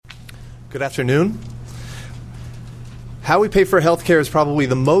Good afternoon. How we pay for health care is probably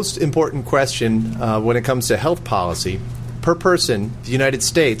the most important question when it comes to health policy. Per person, the United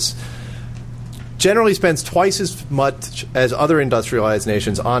States generally spends twice as much as other industrialized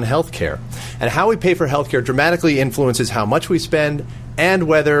nations on health care. And how we pay for health care dramatically influences how much we spend and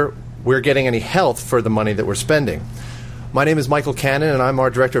whether we're getting any health for the money that we're spending. My name is Michael Cannon, and I'm our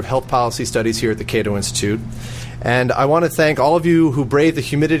Director of Health Policy Studies here at the Cato Institute. And I want to thank all of you who braved the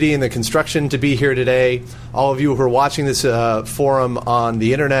humidity and the construction to be here today, all of you who are watching this forum on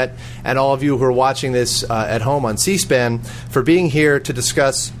the Internet, and all of you who are watching this at home on C-SPAN for being here to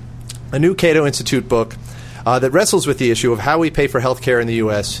discuss a new Cato Institute book that wrestles with the issue of how we pay for health care in the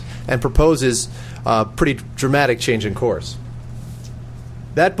U.S. and proposes a pretty dramatic change in course.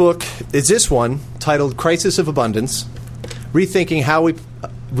 That book is this one, titled Crisis of Abundance, Rethinking How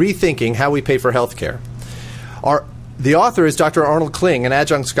We Pay for Health Care. The author is Dr. Arnold Kling, an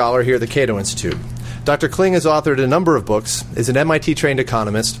adjunct scholar here at the Cato Institute. Dr. Kling has authored a number of books, is an MIT-trained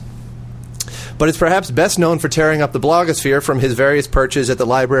economist, but is perhaps best known for tearing up the blogosphere from his various perches at the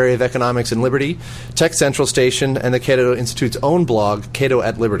Library of Economics and Liberty, Tech Central Station, and the Cato Institute's own blog, Cato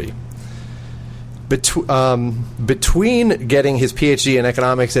at Liberty. Between getting his PhD in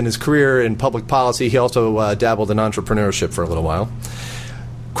economics and his career in public policy, he also dabbled in entrepreneurship for a little while.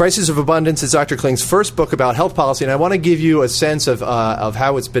 Crisis of Abundance is Dr. Kling's first book about health policy, and I want to give you a sense of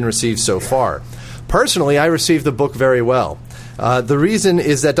how it's been received so far. Personally, I received the book very well. The reason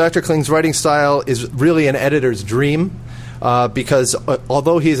is that Dr. Kling's writing style is really an editor's dream, because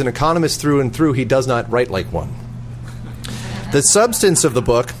although he is an economist through and through, he does not write like one. The substance of the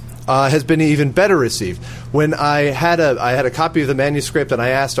book has been even better received. When I had a copy of the manuscript and I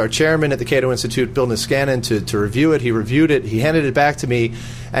asked our chairman at the Cato Institute, Bill Niskanen, to review it, he reviewed it, he handed it back to me,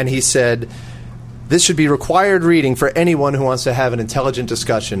 and he said, "This should be required reading for anyone who wants to have an intelligent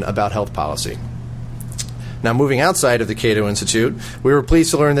discussion about health policy." Now, moving outside of the Cato Institute, we were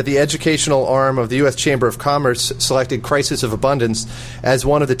pleased to learn that the educational arm of the U.S. Chamber of Commerce selected Crisis of Abundance as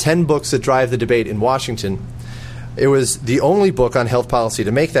one of the 10 books that drive the debate in Washington. It was the only book on health policy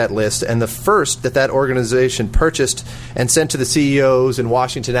to make that list, and the first that organization purchased and sent to the CEOs and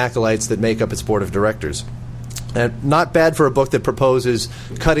Washington acolytes that make up its board of directors. And not bad for a book that proposes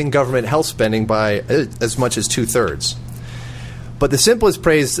cutting government health spending by as much as 2/3. But the simplest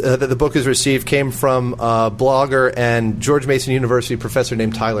praise that the book has received came from a blogger and George Mason University professor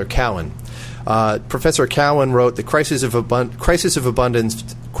named Tyler Cowen. Professor Cowen wrote, "The Crisis of Abundance,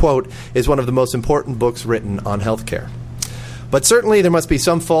 quote, is one of the most important books written on healthcare." But certainly there must be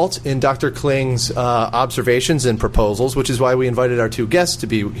some fault in Dr. Kling's observations and proposals, which is why we invited our two guests to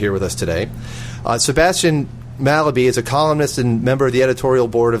be here with us today. Sebastian Mallaby is a columnist and member of the editorial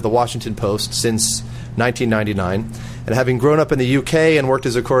board of the Washington Post since 1999. And having grown up in the UK and worked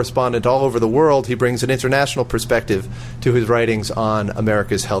as a correspondent all over the world, he brings an international perspective to his writings on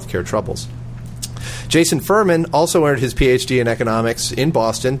America's healthcare troubles. Jason Furman also earned his PhD in economics in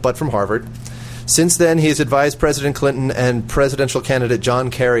Boston, but from Harvard. Since then, he has advised President Clinton and presidential candidate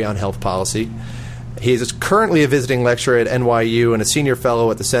John Kerry on health policy. He is currently a visiting lecturer at NYU and a senior fellow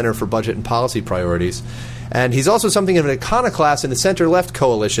at the Center for Budget and Policy Priorities. And he's also something of an iconoclast in the center-left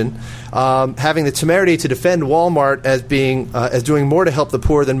coalition, having the temerity to defend Walmart as doing more to help the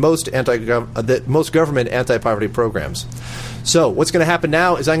poor than most government anti-poverty programs. So what's going to happen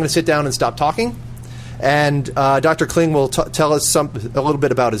now is I'm going to sit down and stop talking, and Dr. Kling will tell us a little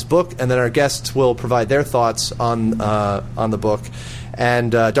bit about his book, and then our guests will provide their thoughts on the book.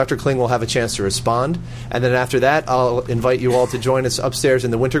 And Dr. Kling will have a chance to respond. And then after that, I'll invite you all to join us upstairs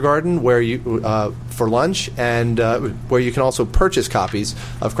in the Winter Garden for lunch, and where you can also purchase copies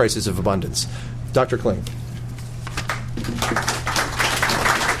of Crisis of Abundance. Dr. Kling.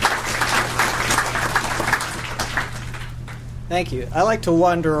 Thank you. I like to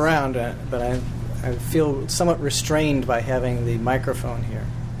wander around, but I feel somewhat restrained by having the microphone here.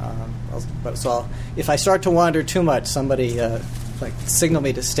 If I start to wander too much, somebody signal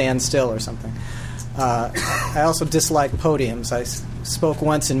me to stand still or something. I also dislike podiums. I spoke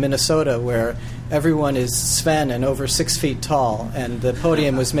once in Minnesota where everyone is Sven and over 6 feet tall, and the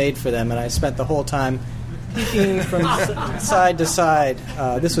podium was made for them, and I spent the whole time peeking from side to side.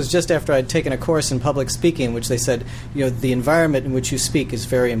 This was just after I'd taken a course in public speaking, which they said, the environment in which you speak is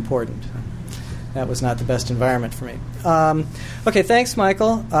very important. That was not the best environment for me. Okay, thanks,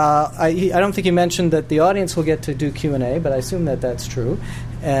 Michael. I don't think you mentioned that the audience will get to do Q&A, but I assume that that's true.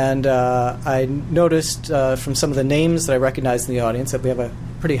 And I noticed from some of the names that I recognized in the audience that we have a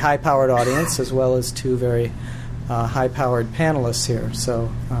pretty high-powered audience as well as two very high-powered panelists here. So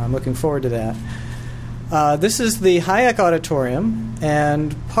I'm looking forward to that. This is the Hayek Auditorium,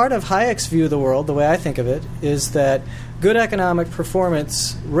 and part of Hayek's view of the world, the way I think of it, is that good economic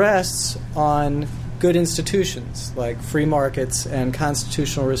performance rests on good institutions like free markets and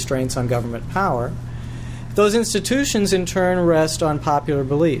constitutional restraints on government power. Those institutions, in turn, rest on popular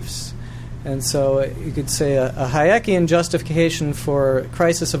beliefs. And so you could say a Hayekian justification for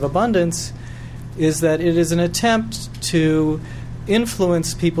crisis of abundance is that it is an attempt to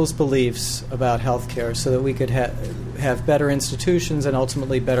influence people's beliefs about healthcare so that we could have better institutions and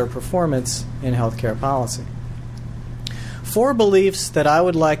ultimately better performance in healthcare policy. 4 beliefs that I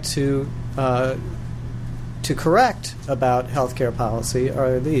would like to correct about healthcare policy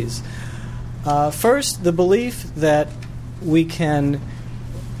are these. First, the belief that we can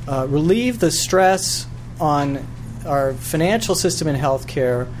relieve the stress on our financial system in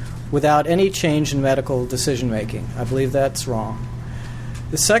healthcare without any change in medical decision-making. I believe that's wrong.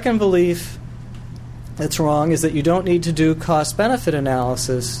 The second belief that's wrong is that you don't need to do cost-benefit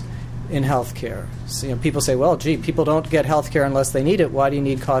analysis in healthcare. So, people say, well, gee, people don't get healthcare unless they need it. Why do you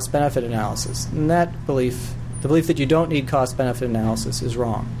need cost-benefit analysis? And that belief, the belief that you don't need cost-benefit analysis, is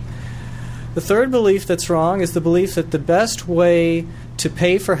wrong. The third belief that's wrong is the belief that the best way to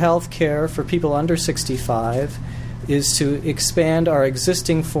pay for healthcare for people under 65 is to expand our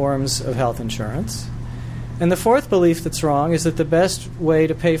existing forms of health insurance. And the fourth belief that's wrong is that the best way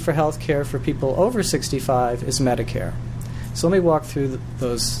to pay for health care for people over 65 is Medicare. So let me walk through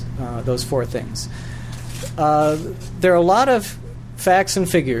those 4 things. There are a lot of facts and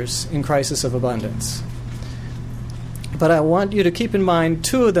figures in crisis of abundance, but I want you to keep in mind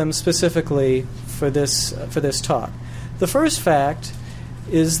 2 of them specifically for this talk. The first fact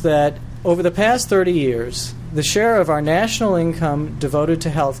is that over the past 30 years, the share of our national income devoted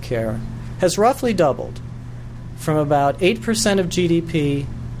to health care has roughly doubled, from about 8% of GDP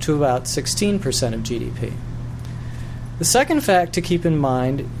to about 16% of GDP. The second fact to keep in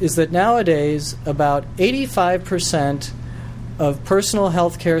mind is that nowadays about 85% of personal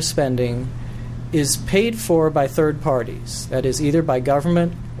health care spending is paid for by third parties, that is, either by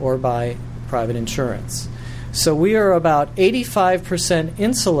government or by private insurance. So we are about 85%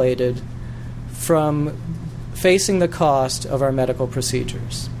 insulated from facing the cost of our medical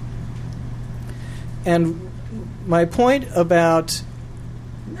procedures. And my point about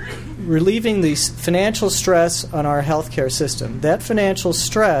relieving the financial stress on our healthcare system, that financial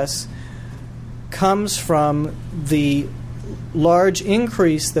stress comes from the large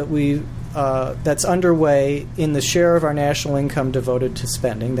increase that's underway in the share of our national income devoted to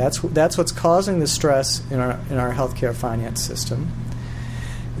spending. That's what's causing the stress in our healthcare finance system.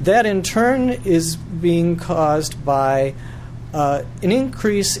 That in turn is being caused by an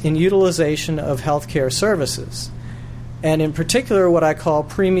increase in utilization of healthcare services, and in particular what I call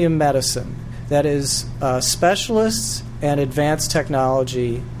premium medicine, that is specialists and advanced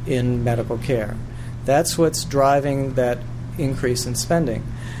technology in medical care. That's what's driving that increase in spending.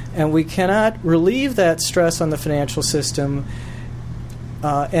 And we cannot relieve that stress on the financial system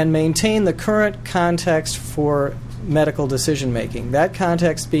and maintain the current context for medical decision-making. That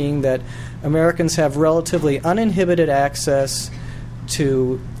context being that Americans have relatively uninhibited access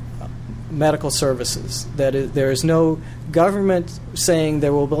to medical services. That is, there is no government saying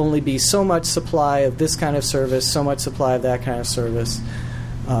there will only be so much supply of this kind of service, so much supply of that kind of service.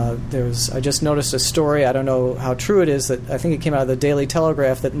 I just noticed a story, I don't know how true it is, that I think it came out of the Daily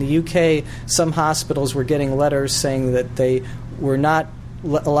Telegraph, that in the UK some hospitals were getting letters saying that they were not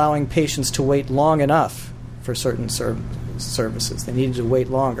allowing patients to wait long enough for certain services. They needed to wait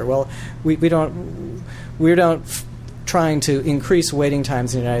longer. Well, we're not trying to increase waiting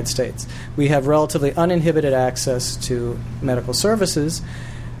times in the United States. We have relatively uninhibited access to medical services,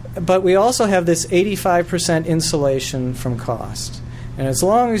 but we also have this 85% insulation from cost. And as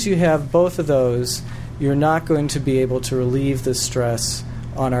long as you have both of those, you're not going to be able to relieve the stress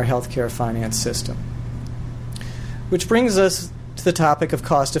on our healthcare finance system. Which brings us to the topic of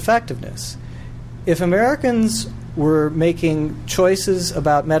cost effectiveness. If Americans were making choices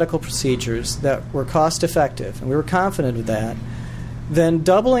about medical procedures that were cost effective, and we were confident of that, then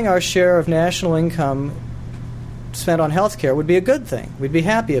doubling our share of national income spent on healthcare would be a good thing. We'd be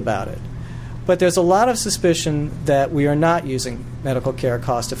happy about it. But there's a lot of suspicion that we are not using medical care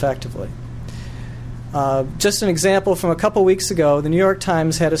cost effectively. Just an example from a couple weeks ago, the New York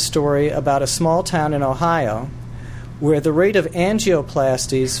Times had a story about a small town in Ohio where the rate of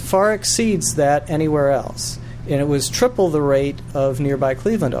angioplasties far exceeds that anywhere else. And it was triple the rate of nearby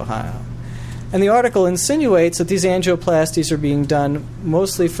Cleveland, Ohio. And the article insinuates that these angioplasties are being done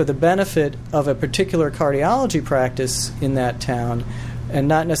mostly for the benefit of a particular cardiology practice in that town, and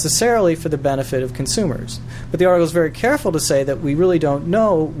not necessarily for the benefit of consumers. But the article is very careful to say that we really don't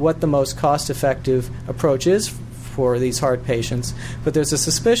know what the most cost-effective approach is for these heart patients, but there's a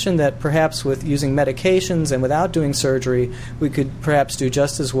suspicion that perhaps with using medications and without doing surgery, we could perhaps do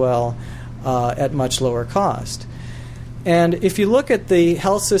just as well at much lower cost. And if you look at the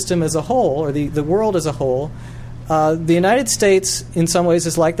health system as a whole, or the world as a whole, the United States in some ways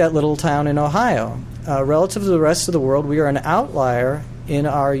is like that little town in Ohio. Relative to the rest of the world, we are an outlier in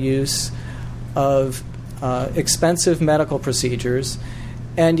our use of expensive medical procedures,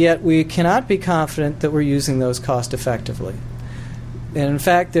 and yet we cannot be confident that we're using those cost effectively. And in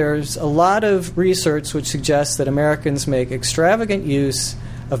fact, there's a lot of research which suggests that Americans make extravagant use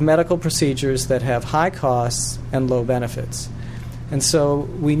of medical procedures that have high costs and low benefits. And so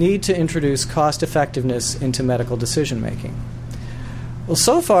we need to introduce cost effectiveness into medical decision making. Well,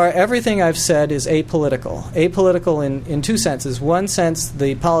 so far, everything I've said is apolitical. Apolitical in two senses. One sense,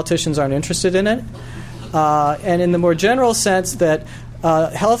 the politicians aren't interested in it, and in the more general sense that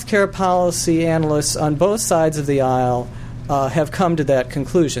healthcare policy analysts on both sides of the aisle have come to that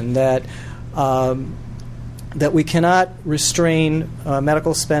conclusion, that we cannot restrain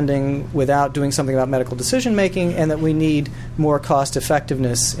medical spending without doing something about medical decision making, and that we need more cost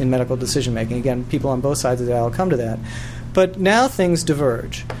effectiveness in medical decision making. Again, people on both sides of the aisle come to that. But now things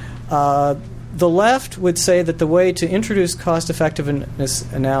diverge. The left would say that the way to introduce cost effectiveness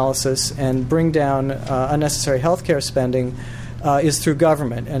analysis and bring down unnecessary healthcare spending is through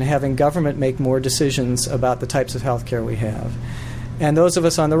government, and having government make more decisions about the types of healthcare we have. And those of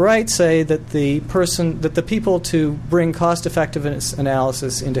us on the right say that the people to bring cost-effectiveness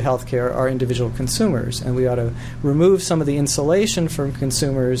analysis into healthcare are individual consumers, and we ought to remove some of the insulation from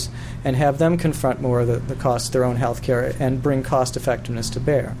consumers and have them confront more of the cost of their own healthcare and bring cost-effectiveness to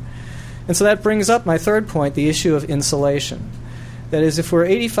bear. And so that brings up my third point, the issue of insulation. That is, if we're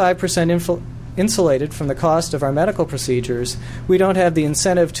 85% insulated from the cost of our medical procedures, we don't have the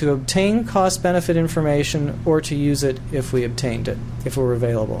incentive to obtain cost-benefit information or to use it if we obtained it, if it were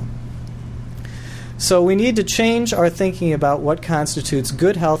available. So we need to change our thinking about what constitutes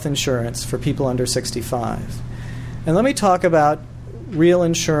good health insurance for people under 65. And let me talk about real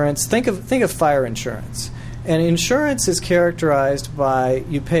insurance. Think of fire insurance. And insurance is characterized by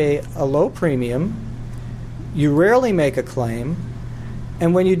you pay a low premium, you rarely make a claim,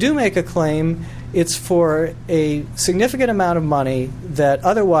 and when you do make a claim, it's for a significant amount of money that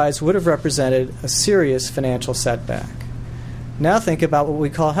otherwise would have represented a serious financial setback. Now think about what we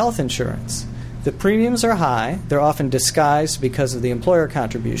call health insurance. The premiums are high. They're often disguised because of the employer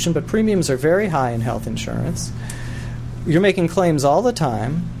contribution, but premiums are very high in health insurance. You're making claims all the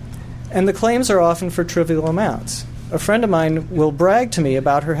time, and the claims are often for trivial amounts. A friend of mine will brag to me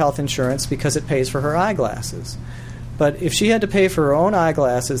about her health insurance because it pays for her eyeglasses. But if she had to pay for her own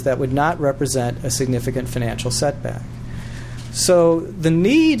eyeglasses, that would not represent a significant financial setback. So the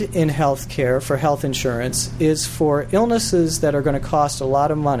need in health care for health insurance is for illnesses that are going to cost a lot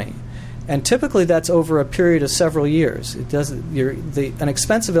of money. And typically that's over a period of several years. An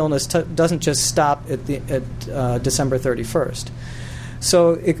expensive illness doesn't just stop at December 31st.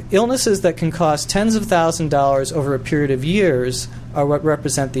 So illnesses that can cost tens of thousands of dollars over a period of years are what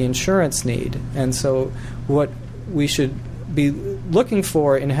represent the insurance need. And so what we should be looking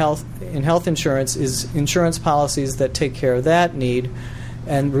for in health insurance is insurance policies that take care of that need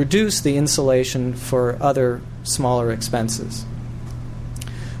and reduce the insulation for other smaller expenses.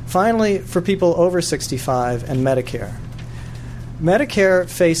 Finally, for people over 65 and Medicare. Medicare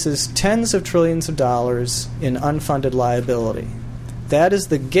faces tens of trillions of dollars in unfunded liability. That is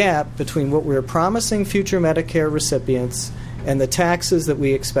the gap between what we're promising future Medicare recipients and the taxes that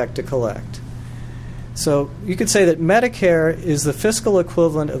we expect to collect. So you could say that Medicare is the fiscal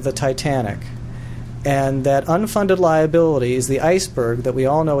equivalent of the Titanic, and that unfunded liability is the iceberg that we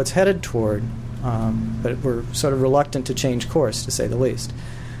all know it's headed toward, but we're sort of reluctant to change course, to say the least.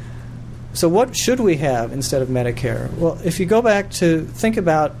 So what should we have instead of Medicare? Well, if you go back to think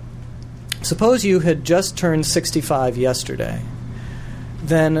about, suppose you had just turned 65 yesterday,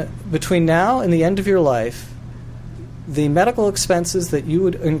 then between now and the end of your life, the medical expenses that you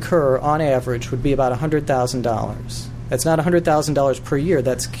would incur on average would be about $100,000. That's not $100,000 per year.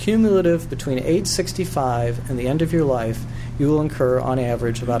 That's cumulative between age 65 and the end of your life. You will incur on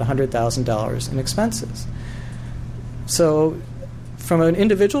average about $100,000 in expenses. So from an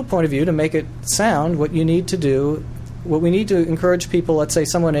individual point of view, to make it sound, what we need to encourage people, let's say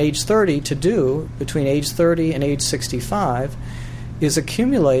someone age 30, to do between age 30 and age 65 is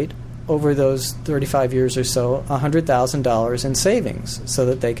accumulate over those 35 years or so, $100,000 in savings so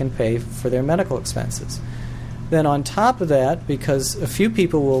that they can pay for their medical expenses. Then on top of that, because a few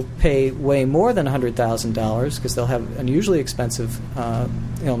people will pay way more than $100,000 because they'll have unusually expensive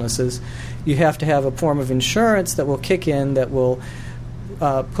illnesses, you have to have a form of insurance that will kick in that will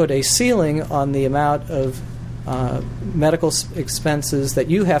put a ceiling on the amount of medical expenses that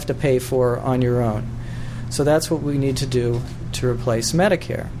you have to pay for on your own. So that's what we need to do to replace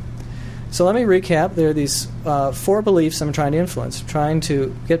Medicare. So let me recap. There are these 4 beliefs I'm trying to influence. I'm trying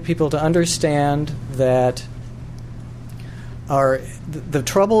to get people to understand that the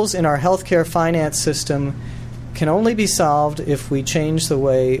troubles in our healthcare finance system can only be solved if we change the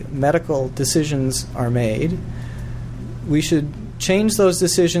way medical decisions are made. We should change those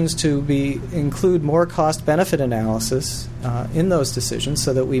decisions to include more cost-benefit analysis in those decisions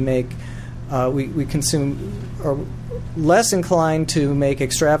so that we consume or less inclined to make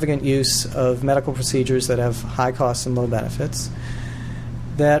extravagant use of medical procedures that have high costs and low benefits.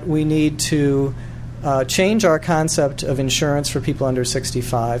 That we need to change our concept of insurance for people under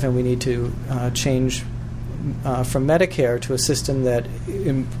 65, and we need to change from Medicare to a system that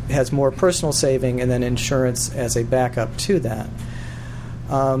has more personal saving and then insurance as a backup to that.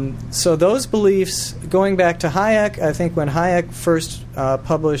 So those beliefs, going back to Hayek, I think when Hayek first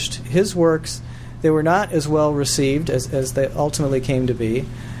published his works, they were not as well received as they ultimately came to be.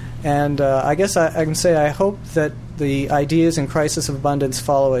 And I guess I can say I hope that the ideas in Crisis of Abundance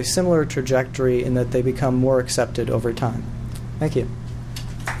follow a similar trajectory in that they become more accepted over time. Thank you.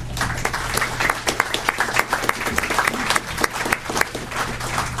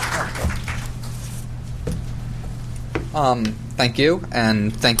 Thank you,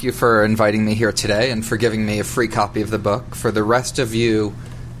 and thank you for inviting me here today and for giving me a free copy of the book. For the rest of you,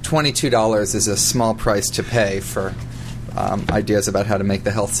 $22 is a small price to pay for ideas about how to make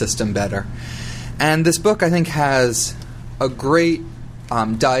the health system better. And this book, I think, has a great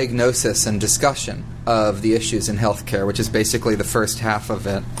diagnosis and discussion of the issues in healthcare, which is basically the first half of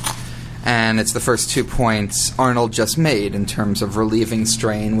it. And it's the first 2 points Arnold just made in terms of relieving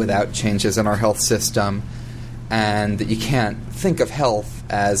strain without changes in our health system, and that you can't think of health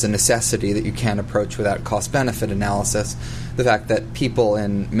as a necessity that you can't approach without cost-benefit analysis. The fact that people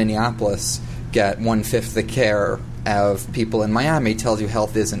in Minneapolis get 1/5 the care of people in Miami tells you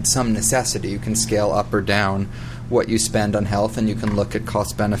health isn't some necessity. You can scale up or down what you spend on health, and you can look at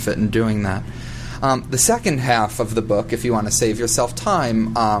cost-benefit in doing that. The second half of the book, if you want to save yourself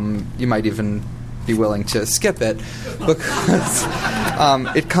time, you might even be willing to skip it, because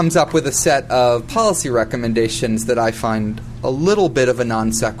it comes up with a set of policy recommendations that I find a little bit of a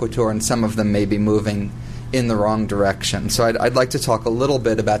non sequitur, and some of them may be moving in the wrong direction. So I'd like to talk a little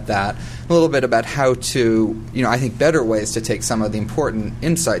bit about that, a little bit about how to, I think better ways to take some of the important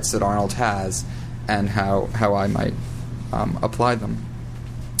insights that Arnold has and how I might apply them.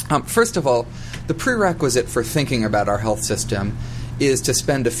 First of all, the prerequisite for thinking about our health system is to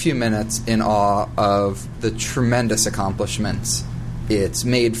spend a few minutes in awe of the tremendous accomplishments it's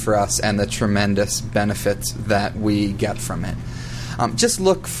made for us and the tremendous benefits that we get from it. Just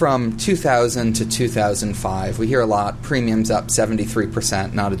look from 2000 to 2005. We hear a lot, premiums up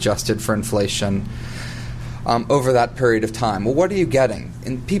 73%, not adjusted for inflation, over that period of time. Well, what are you getting?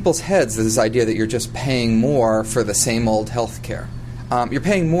 In people's heads, there's this idea that you're just paying more for the same old health care. You're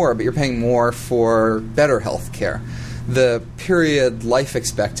paying more, but you're paying more for better health care. The period life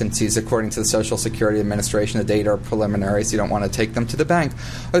expectancies, according to the Social Security Administration, the data are preliminary, so you don't want to take them to the bank,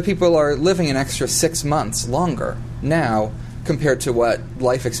 or people are living an extra 6 months longer now compared to what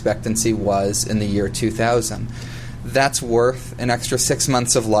life expectancy was in the year 2000. That's worth an extra 6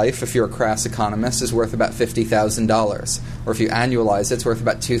 months of life, if you're a crass economist, is worth about $50,000. Or if you annualize it, it's worth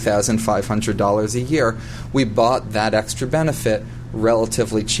about $2,500 a year. We bought that extra benefit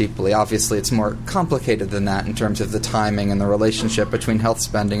relatively cheaply. Obviously, it's more complicated than that in terms of the timing and the relationship between health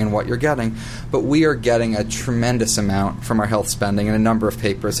spending and what you're getting. But we are getting a tremendous amount from our health spending, and a number of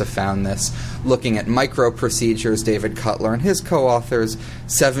papers have found this. Looking at micro procedures, David Cutler and his co-authors,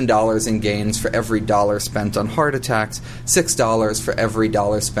 $7 in gains for every dollar spent on heart attacks, $6 for every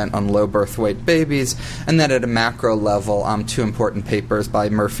dollar spent on low birth weight babies, and then at a macro level, 2 important papers by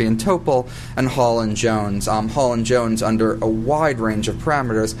Murphy and Topol and Hall and Jones. Hall and Jones, under a wide range of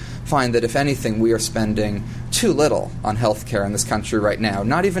parameters, find that if anything, we are spending too little on health care in this country right now,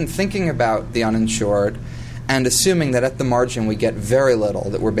 not even thinking about the uninsured, and assuming that at the margin we get very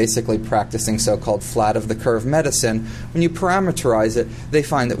little, that we're basically practicing so-called flat-of-the-curve medicine. When you parameterize it, they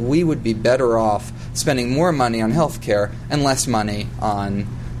find that we would be better off spending more money on health care and less money on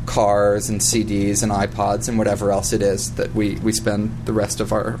cars and CDs and iPods and whatever else it is that we spend the rest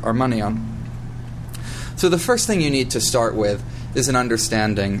of our money on. So the first thing you need to start with is an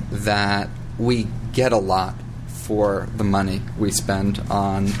understanding that we get a lot for the money we spend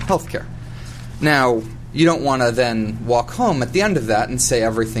on healthcare. Now, you don't want to then walk home at the end of that and say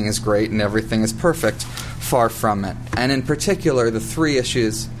everything is great and everything is perfect. Far from it. And in particular, the three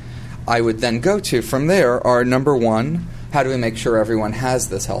issues I would then go to from there are, number one, how do we make sure everyone has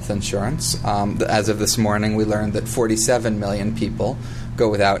this health insurance? As of this morning, we learned that 47 million people go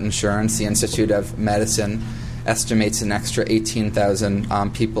without insurance. The Institute of Medicine estimates an extra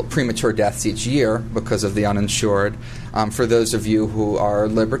 18,000 people premature deaths each year because of the uninsured. For those of you who are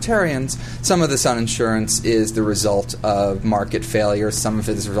libertarians, some of this uninsurance is the result of market failure. Some of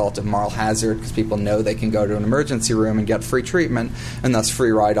it is the result of moral hazard because people know they can go to an emergency room and get free treatment and thus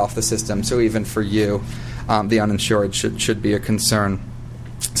free ride off the system. So even for you, the uninsured should be a concern.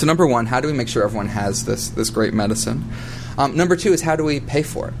 So number one, how do we make sure everyone has this great medicine? Number two is how do we pay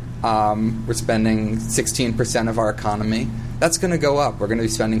for it? We're spending 16% of our economy. That's going to go up. We're going to be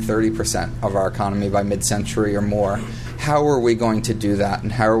spending 30% of our economy by mid-century or more. How are we going to do that,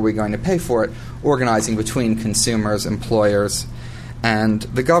 and how are we going to pay for it? Organizing between consumers, employers, and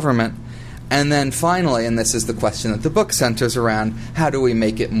the government. And then finally, and this is the question that the book centers around, how do we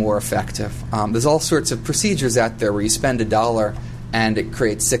make it more effective? There's all sorts of procedures out there where you spend $1 and it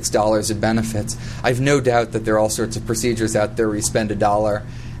creates $6 of benefits. I've no doubt that there are all sorts of procedures out there where you spend $1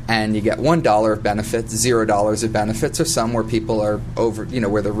 and you get $1 of benefits, $0 of benefits, or some where people are over,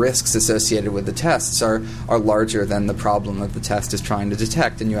 where the risks associated with the tests are larger than the problem that the test is trying to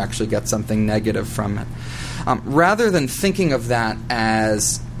detect, and you actually get something negative from it. Rather than thinking of that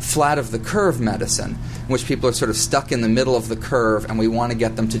as flat of the curve medicine, in which people are sort of stuck in the middle of the curve and we want to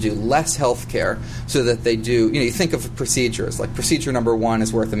get them to do less health care so that they do, you think of procedures, like procedure number one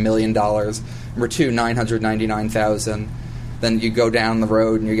is worth $1 million, number two, $999,000. Then you go down the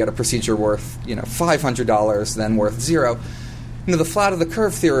road and you get a procedure worth, $500, then worth $0. The flat of the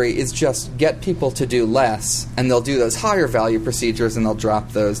curve theory is just get people to do less, and they'll do those higher value procedures, and they'll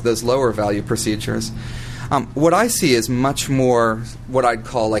drop those lower value procedures. What I see is much more what I'd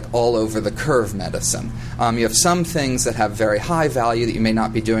call like all over the curve medicine. You have some things that have very high value that you may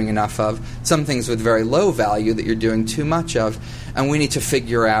not be doing enough of, some things with very low value that you're doing too much of, and we need to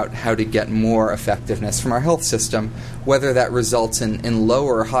figure out how to get more effectiveness from our health system. Whether that results in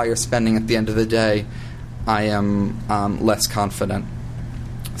lower or higher spending at the end of the day, I am less confident.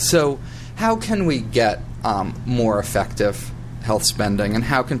 So how can we get more effective health spending, and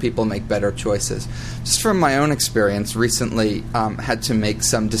how can people make better choices? Just from my own experience, recently had to make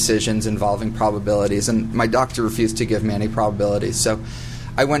some decisions involving probabilities, and my doctor refused to give me any probabilities. So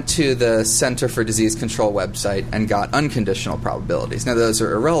I went to the Center for Disease Control website and got unconditional probabilities. Now, those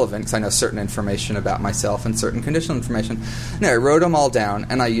are irrelevant because I know certain information about myself and certain conditional information. Now, I wrote them all down,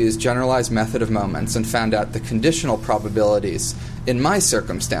 and I used generalized method of moments and found out the conditional probabilities in my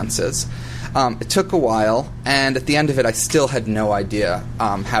circumstances. It took a while, and at the end of it, I still had no idea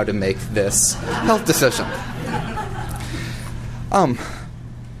how to make this health decision.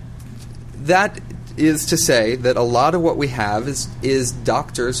 That is to say that a lot of what we have is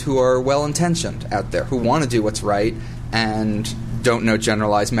doctors who are well-intentioned out there, who want to do what's right and don't know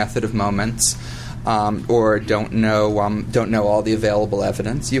generalized method of moments, or don't know all the available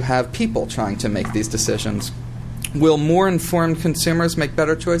evidence. You have people trying to make these decisions. Will more informed consumers make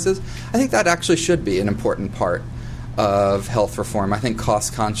better choices? I think that actually should be an important part of health reform. I think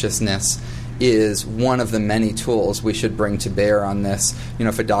cost consciousness is one of the many tools we should bring to bear on this.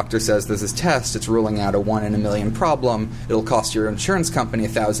 If a doctor says there's this test, it's ruling out a 1 in a million problem, it'll cost your insurance company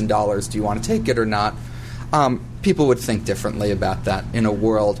 $1,000, do you want to take it or not? People would think differently about that in a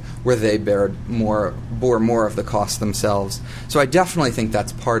world where they bore more of the cost themselves. So I definitely think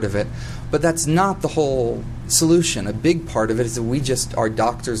that's part of it. But that's not the whole solution. A big part of it is that our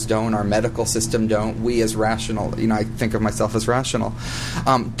doctors don't, our medical system don't, we as rational, I think of myself as rational,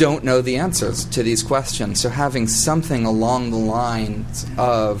 don't know the answers to these questions. So having something along the lines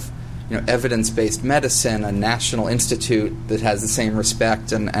of evidence-based medicine, a national institute that has the same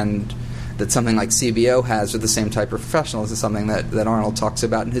respect and that something like CBO has with the same type of professionals is something that Arnold talks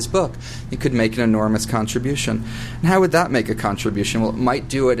about in his book. It could make an enormous contribution. And how would that make a contribution? Well, it might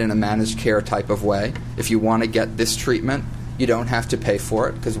do it in a managed care type of way. If you want to get this treatment, you don't have to pay for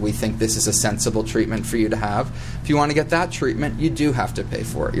it because we think this is a sensible treatment for you to have. If you want to get that treatment, you do have to pay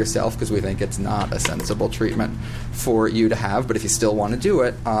for it yourself because we think it's not a sensible treatment for you to have. But if you still want to do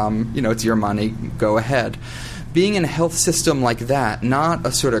it, it's your money, go ahead. Being in a health system like that, not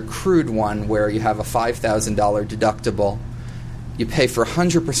a sort of crude one where you have a $5,000 deductible, you pay for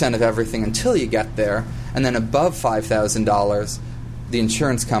 100% of everything until you get there, and then above $5,000, the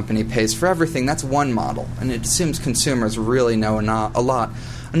insurance company pays for everything. That's one model, and it assumes consumers really know a lot.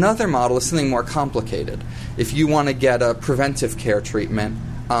 Another model is something more complicated. If you want to get a preventive care treatment,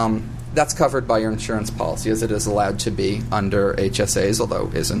 that's covered by your insurance policy, as it is allowed to be under HSAs, although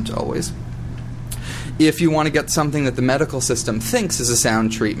isn't always. If you want to get something that the medical system thinks is a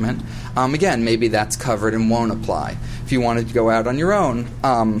sound treatment, again, maybe that's covered and won't apply. If you wanted to go out on your own,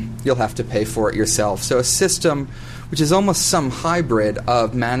 you'll have to pay for it yourself. So a system which is almost some hybrid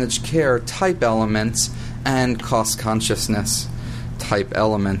of managed care type elements and cost consciousness type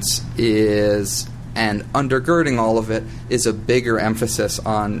elements is, and undergirding all of it is a bigger emphasis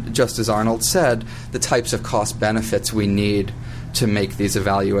on, just as Arnold said, the types of cost benefits we need to make these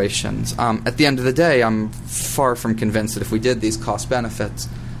evaluations. At the end of the day, I'm far from convinced that if we did these cost benefits,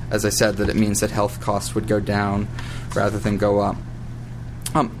 as I said, that it means that health costs would go down rather than go up.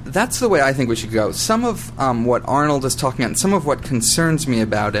 That's the way I think we should go. Some of what Arnold is talking about, and some of what concerns me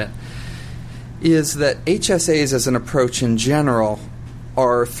about it, is that HSAs as an approach in general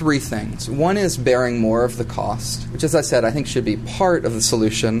are three things. One is bearing more of the cost, which, as I said, I think should be part of the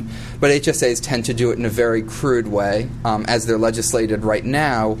solution, but HSAs tend to do it in a very crude way. As they're legislated right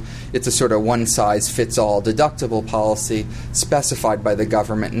now, it's a sort of one-size-fits-all deductible policy specified by the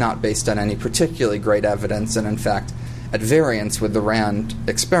government, not based on any particularly great evidence, and in fact at variance with the RAND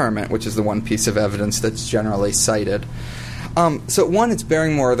experiment, which is the one piece of evidence that's generally cited. So one, it's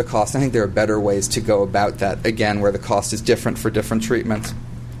bearing more of the cost. I think there are better ways to go about that, again, where the cost is different for different treatments.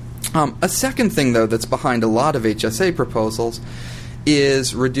 A second thing, though, that's behind a lot of HSA proposals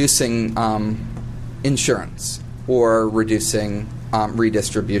is reducing insurance or reducing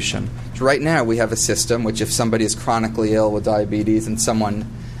redistribution. So right now we have a system which, if somebody is chronically ill with diabetes and someone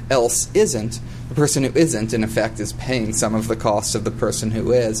else isn't, the person who isn't, in effect, is paying some of the cost of the person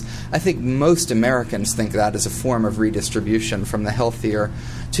who is. I think most Americans think that is a form of redistribution from the healthier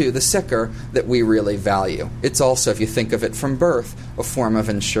to the sicker that we really value. It's also, if you think of it from birth, a form of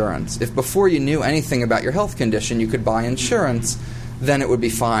insurance. If before you knew anything about your health condition you could buy insurance, then it would be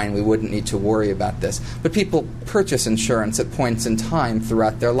fine. We wouldn't need to worry about this. But people purchase insurance at points in time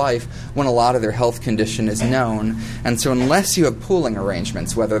throughout their life when a lot of their health condition is known. And so unless you have pooling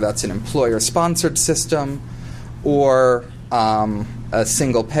arrangements, whether that's an employer-sponsored system or a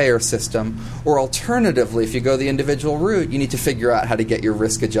single-payer system, or alternatively, if you go the individual route, you need to figure out how to get your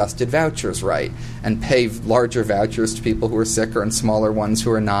risk-adjusted vouchers right and pay larger vouchers to people who are sicker and smaller ones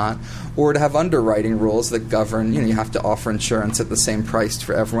who are not, or to have underwriting rules that govern, you have to offer insurance at the same price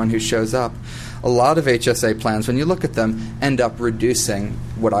for everyone who shows up. A lot of HSA plans, when you look at them, end up reducing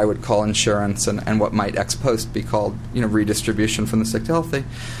what I would call insurance and what might ex post be called redistribution from the sick to healthy.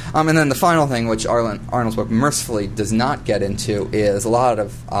 And then the final thing, which Arnold's book mercifully does not get into, is a lot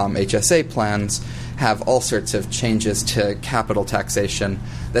of HSA plans have all sorts of changes to capital taxation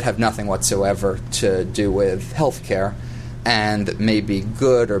that have nothing whatsoever to do with health care, and may be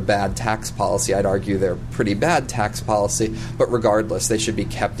good or bad tax policy. I'd argue they're pretty bad tax policy, but regardless, they should be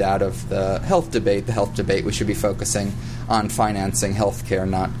kept out of the health debate. The health debate, we should be focusing on financing health care,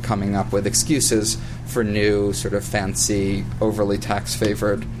 not coming up with excuses for new sort of fancy, overly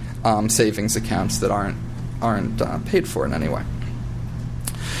tax-favored savings accounts that aren't paid for in any way.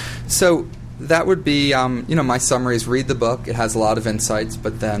 So that would be, my summary is read the book. It has a lot of insights,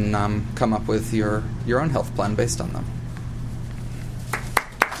 but then come up with your own health plan based on them.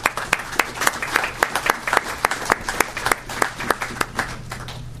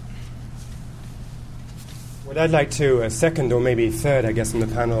 What I'd like to second, or maybe third, I guess, in the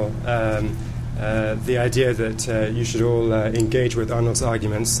panel, the idea that you should all engage with Arnold's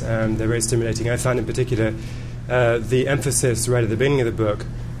arguments. They're very stimulating. I found in particular the emphasis right at the beginning of the book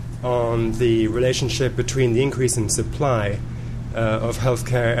on the relationship between the increase in supply of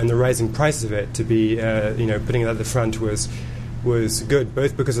healthcare and the rising price of it to be, putting it at the front was good,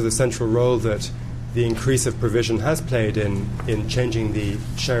 both because of the central role that the increase of provision has played in changing the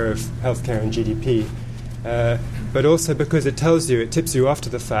share of healthcare in GDP, but also because it tips you off to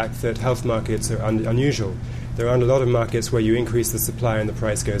the fact that health markets are unusual. There aren't a lot of markets where you increase the supply and the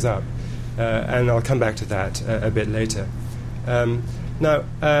price goes up. And I'll come back to that a bit later. Now,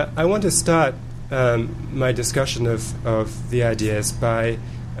 I want to start my discussion of the ideas by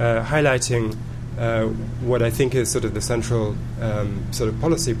highlighting what I think is sort of the central sort of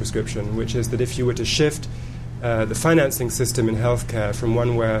policy prescription, which is that if you were to shift the financing system in healthcare from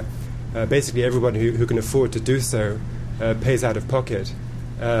one where basically everyone who can afford to do so pays out of pocket,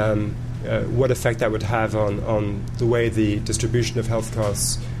 what effect that would have on the way the distribution of health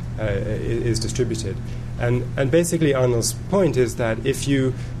costs is distributed. And basically Arnold's point is that if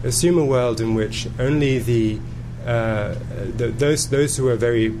you assume a world in which only the those who are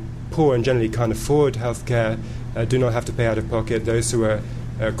very poor and generally can't afford healthcare do not have to pay out of pocket. Those who are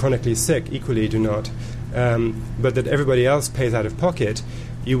chronically sick equally do not. But that everybody else pays out of pocket,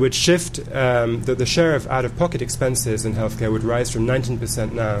 you would shift that the share of out-of-pocket expenses in healthcare would rise from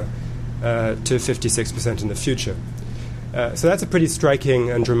 19% now to 56% in the future. So that's a pretty striking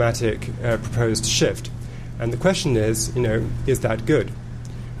and dramatic proposed shift. And the question is, is that good?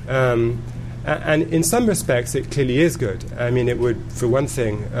 And in some respects, it clearly is good. I mean, it would, for one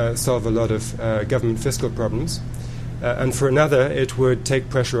thing, solve a lot of government fiscal problems. And for another, it would take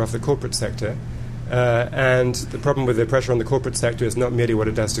pressure off the corporate sector. And the problem with the pressure on the corporate sector is not merely what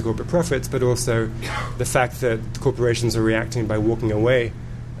it does to corporate profits, but also the fact that corporations are reacting by walking away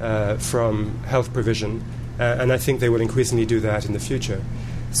from health provision. And I think they will increasingly do that in the future.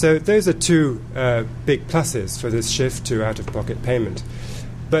 So those are two big pluses for this shift to out-of-pocket payment.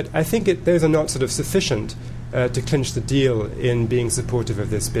 But I think those are not sort of sufficient to clinch the deal in being supportive of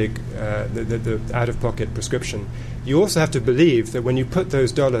this big the out-of-pocket prescription. You also have to believe that when you put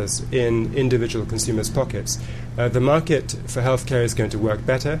those dollars in individual consumers' pockets, the market for healthcare is going to work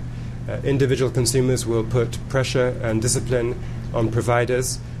better. Individual consumers will put pressure and discipline on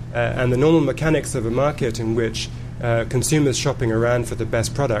providers, and the normal mechanics of a market in which consumers shopping around for the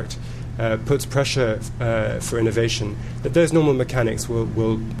best product puts pressure for innovation, that those normal mechanics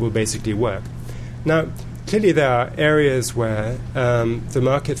will basically work. Now, clearly there are areas where the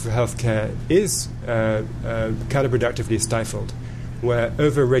market for healthcare is counterproductively stifled, where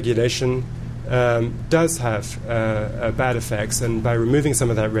over-regulation does have bad effects, and by removing some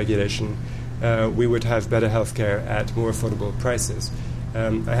of that regulation, we would have better healthcare at more affordable prices.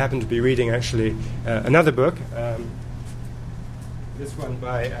 I happen to be reading, actually, another book, this one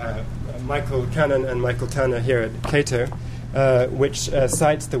by Michael Cannon and Michael Tanner here at Cato, which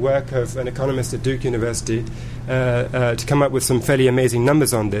cites the work of an economist at Duke University to come up with some fairly amazing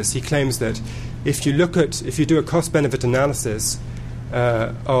numbers on this. He claims that if you do a cost-benefit analysis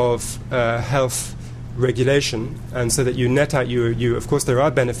of health regulation, and so that you net out, of course there are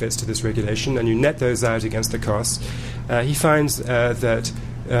benefits to this regulation, and you net those out against the costs, he finds that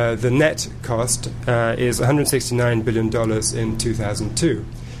the net cost is $169 billion in 2002.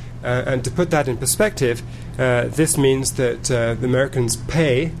 And to put that in perspective, this means that the Americans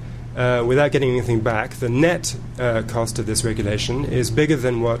pay, without getting anything back, the net cost of this regulation is bigger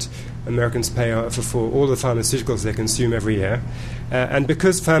than what Americans pay for all the pharmaceuticals they consume every year. And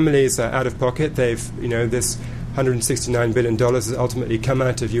because families are out of pocket, this $169 billion has ultimately come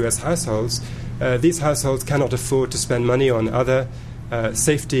out of U.S. households. These households cannot afford to spend money on other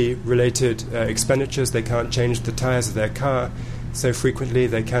safety-related expenditures. They can't change the tires of their car so frequently.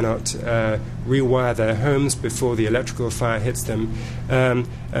 They cannot rewire their homes before the electrical fire hits them.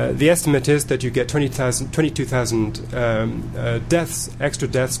 The estimate is that you get 22,000 extra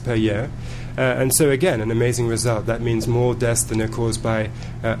deaths per year. And so, again, an amazing result. That means more deaths than are caused by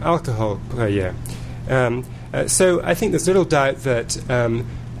alcohol per year. So I think there's little doubt that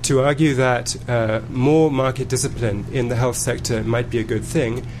to argue that more market discipline in the health sector might be a good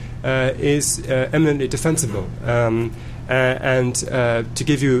thing is eminently defensible. And to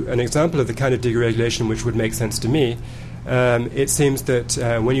give you an example of the kind of deregulation which would make sense to me, it seems that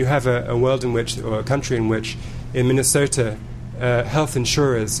when you have a world in which, or a country in which, in Minnesota, health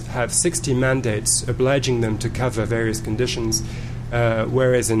insurers have 60 mandates obliging them to cover various conditions,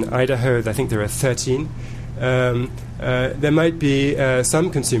 whereas in Idaho, I think there are 13. There might be some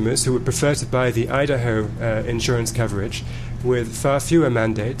consumers who would prefer to buy the Idaho insurance coverage with far fewer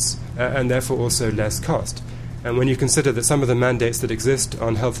mandates and therefore also less cost. And when you consider that some of the mandates that exist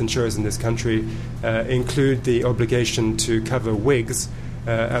on health insurers in this country include the obligation to cover wigs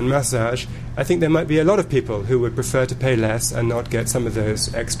and massage, I think there might be a lot of people who would prefer to pay less and not get some of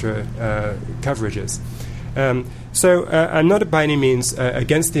those extra coverages. So I'm not by any means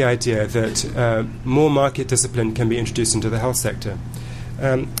against the idea that more market discipline can be introduced into the health sector.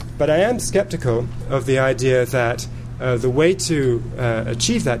 But I am skeptical of the idea that the way to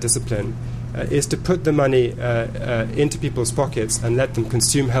achieve that discipline is to put the money into people's pockets and let them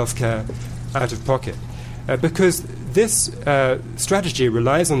consume healthcare out of pocket. Because this strategy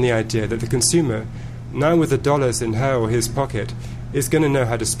relies on the idea that the consumer, now with the dollars in her or his pocket, is going to know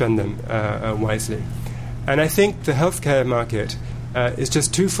how to spend them wisely. And I think the healthcare market is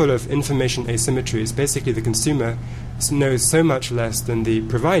just too full of information asymmetries. Basically, the consumer knows so much less than the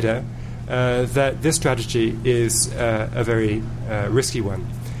provider that this strategy is a very risky one.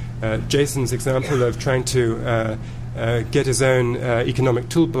 Jason's example of trying to get his own economic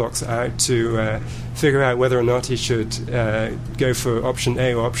toolbox out to figure out whether or not he should go for option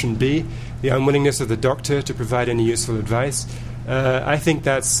A or option B the unwillingness of the doctor to provide any useful advice. I think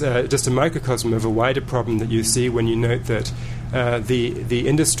that's just a microcosm of a wider problem that you see when you note that the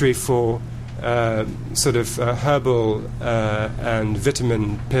industry for herbal and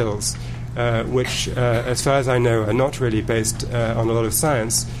vitamin pills, which, as far as I know, are not really based on a lot of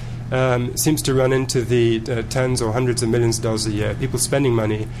science, seems to run into the tens or hundreds of millions of dollars a year. People spending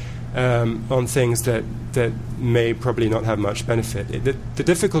money on things that may probably not have much benefit. The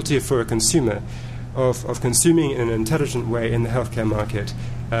difficulty for a consumer of consuming in an intelligent way in the healthcare market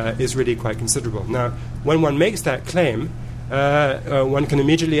is really quite considerable. Now, when one makes that claim, one can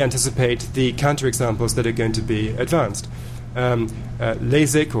immediately anticipate the counterexamples that are going to be advanced.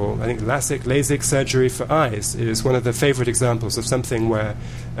 LASIK, or I think LASIK surgery for eyes is one of the favorite examples of something where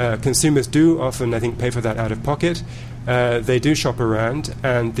consumers do often, I think, pay for that out of pocket. They do shop around,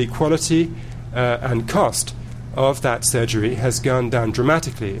 and the quality and cost of that surgery has gone down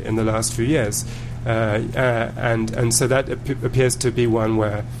dramatically in the last few years. And so that appears to be one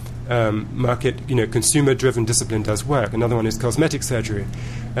where consumer-driven discipline does work. Another one is cosmetic surgery.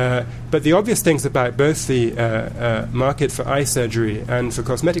 But the obvious things about both the market for eye surgery and for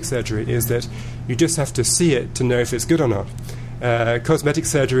cosmetic surgery is that you just have to see it to know if it's good or not. Cosmetic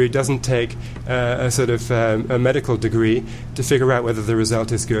surgery doesn't take a medical degree to figure out whether the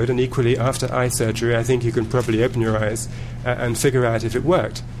result is good, and equally after eye surgery I think you can probably open your eyes and figure out if it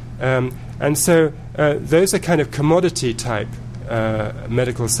worked. And so those are kind of commodity type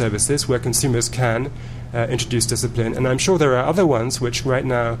medical services where consumers can introduce discipline, and I'm sure there are other ones which right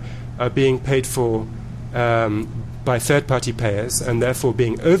now are being paid for by third-party payers and therefore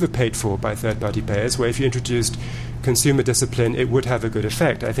being overpaid for by third-party payers, where if you introduced consumer discipline it would have a good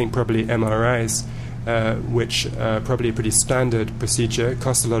effect. I think probably MRIs, which are probably a pretty standard procedure,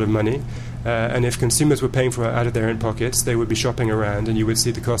 cost a lot of money, and if consumers were paying for it out of their own pockets, they would be shopping around and you would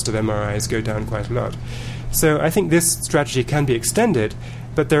see the cost of MRIs go down quite a lot. So I think this strategy can be extended,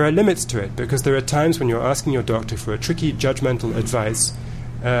 but there are limits to it, because there are times when you're asking your doctor for a tricky judgmental advice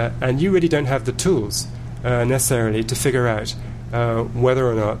and you really don't have the tools necessarily to figure out whether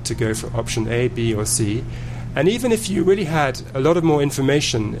or not to go for option A, B or C. And even if you really had a lot of more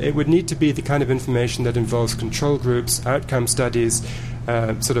information, it would need to be the kind of information that involves control groups, outcome studies,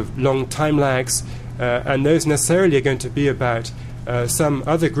 long time lags, and those necessarily are going to be about some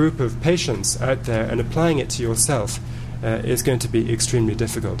other group of patients out there, and applying it to yourself is going to be extremely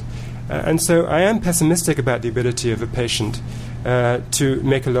difficult. And so I am pessimistic about the ability of a patient to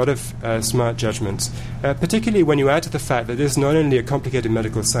make a lot of smart judgments, particularly when you add to the fact that this is not only a complicated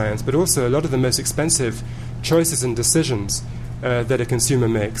medical science, but also a lot of the most expensive choices and decisions that a consumer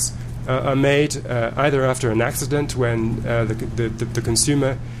makes are made either after an accident when the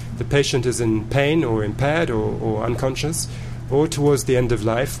consumer, the patient is in pain or impaired or unconscious, or towards the end of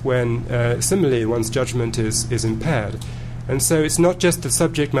life when similarly one's judgment is impaired. And so it's not just the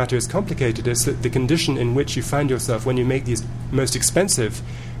subject matter is complicated, it's the condition in which you find yourself when you make these most expensive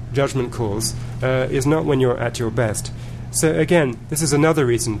judgment calls is not when you're at your best. So again, this is another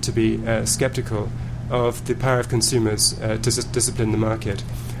reason to be skeptical of the power of consumers to discipline the market.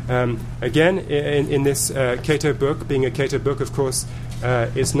 Again, in this Cato book, being a Cato book, of course,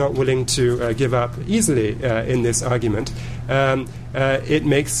 is not willing to give up easily in this argument. It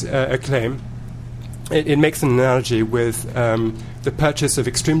makes a claim. It makes an analogy with the purchase of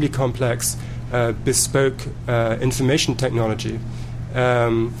extremely complex, bespoke information technology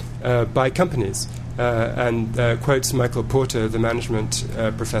by companies, and quotes Michael Porter, the management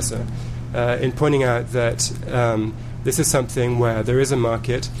professor, in pointing out that this is something where there is a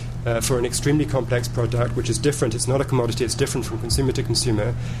market for an extremely complex product, which is different. It's not a commodity. It's different from consumer to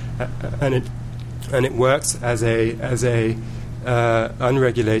consumer, and it works as a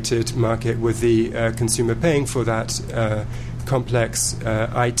unregulated market with the consumer paying for that complex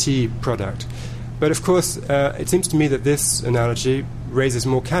IT product. But of course, it seems to me that this analogy raises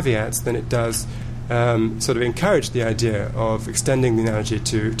more caveats than it does encourage the idea of extending the analogy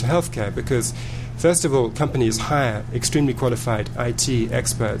to healthcare, because first of all, companies hire extremely qualified IT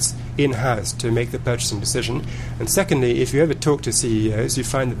experts in-house to make the purchasing decision. And secondly, if you ever talk to CEOs, you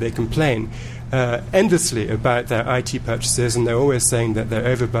find that they complain endlessly about their IT purchases, and they're always saying that they're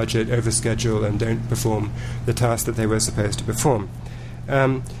over budget, over schedule, and don't perform the task that they were supposed to perform.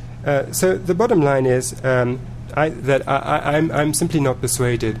 So the bottom line is I'm simply not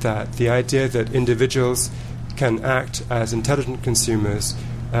persuaded that the idea that individuals can act as intelligent consumers,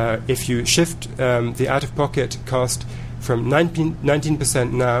 if you shift the out-of-pocket cost from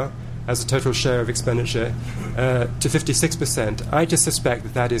 19% now as a total share of expenditure to 56%, I just suspect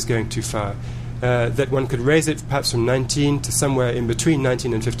that that is going too far. That one could raise it perhaps from 19 to somewhere in between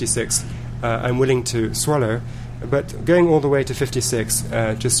 19 and 56, I'm willing to swallow. But going all the way to 56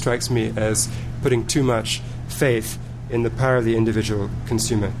 just strikes me as putting too much faith in the power of the individual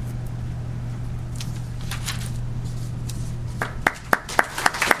consumer.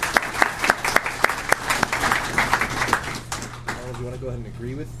 Do you want to go ahead and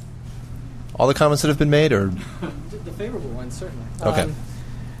agree with all the comments that have been made, or the favorable ones, certainly?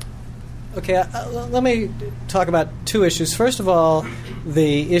 Okay. Let me talk about two issues. First of all,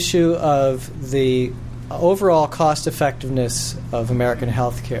 the issue of the overall cost effectiveness of American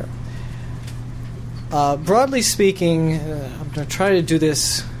health care. Broadly speaking, I'm going to try to do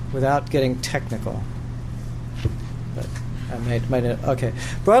this without getting technical. But I might okay.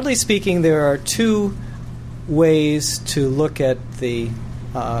 Broadly speaking, there are two ways to look at the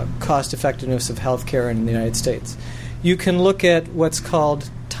cost effectiveness of health care in the United States. You can look at what's called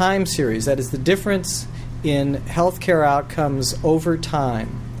time series, that is the difference in healthcare outcomes over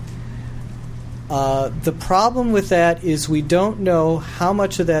time. The problem with that is we don't know how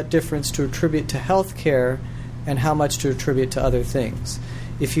much of that difference to attribute to healthcare and how much to attribute to other things.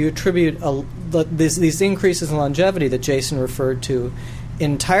 If you attribute these increases in longevity that Jason referred to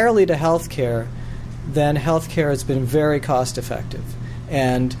entirely to healthcare, then healthcare has been very cost effective.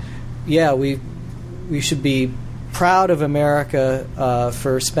 And yeah, we should be proud of America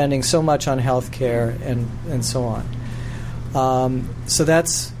for spending so much on health care and so on. So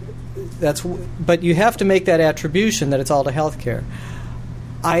that's but you have to make that attribution that it's all to health care.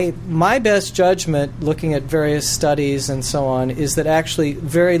 My best judgment, looking at various studies and so on, is that actually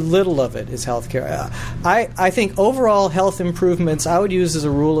very little of it is health care. I think overall health improvements, I would use as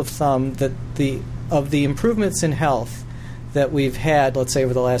a rule of thumb that of the improvements in health that we've had, let's say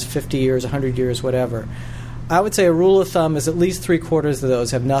over the last 50 years, 100 years, whatever, I would say a rule of thumb is at least 3/4 of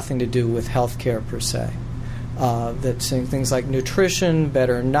those have nothing to do with health care per se. That's things like nutrition,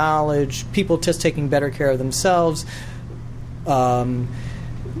 better knowledge, people just taking better care of themselves,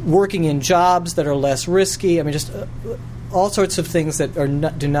 working in jobs that are less risky. I mean, just all sorts of things that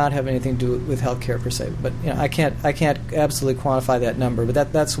do not have anything to do with health care per se. But I can't absolutely quantify that number.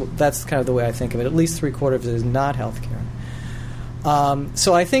 But that's kind of the way I think of it. At least 3/4 of it is not health care.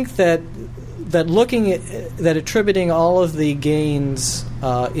 So I think that looking at attributing all of the gains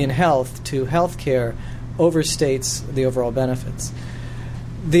in health to health care overstates the overall benefits.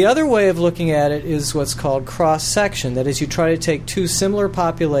 The other way of looking at it is what's called cross-section. That is, you try to take two similar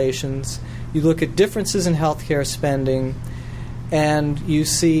populations, you look at differences in healthcare spending, and you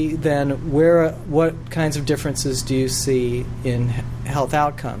see then what kinds of differences do you see in health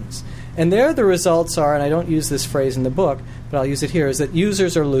outcomes. And there the results are, and I don't use this phrase in the book, but I'll use it here, is that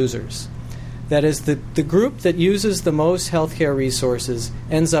users are losers. That is, the group that uses the most healthcare resources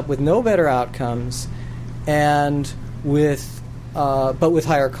ends up with no better outcomes and but with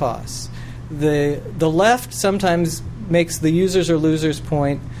higher costs. The left sometimes makes the users are losers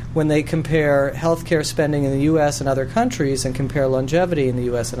point when they compare healthcare spending in the U.S. and other countries and compare longevity in the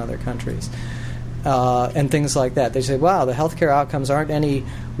U.S. and other countries and things like that. They say, wow, the healthcare outcomes aren't any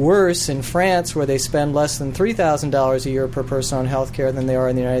worse in France, where they spend less than $3,000 a year per person on healthcare, than they are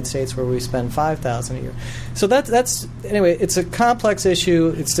in the United States, where we spend $5,000 a year. So that's anyway. It's a complex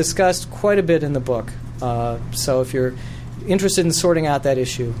issue. It's discussed quite a bit in the book. So if you're interested in sorting out that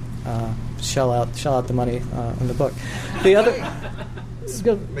issue, shell out the money in the book. The other,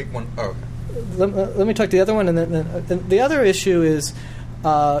 make one. Oh, okay. Let me talk to the other one, and then the other issue is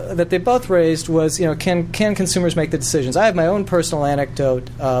that they both raised was, can consumers make the decisions? I have my own personal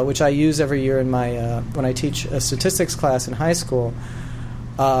anecdote, which I use every year in my when I teach a statistics class in high school,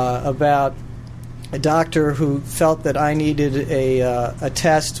 about a doctor who felt that I needed a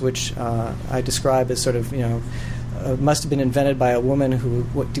test, which I describe as sort of must have been invented by a woman who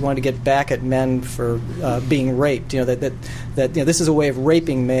wanted to get back at men for being raped. That this is a way of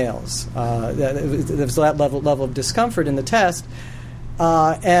raping males. There was that level of discomfort in the test.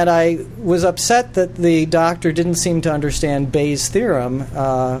 And I was upset that the doctor didn't seem to understand Bayes' theorem,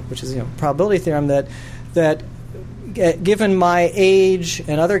 which is probability theorem, that given my age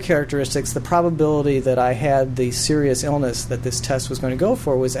and other characteristics, the probability that I had the serious illness that this test was going to go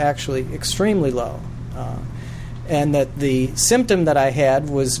for was actually extremely low, and that the symptom that I had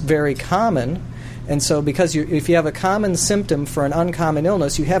was very common. And so because if you have a common symptom for an uncommon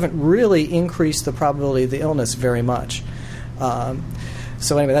illness, you haven't really increased the probability of the illness very much.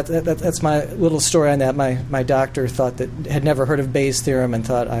 So anyway, that's my little story on that. My doctor had never heard of Bayes' theorem and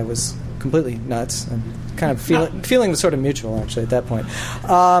thought I was completely nuts, and kind of feeling was sort of mutual actually at that point.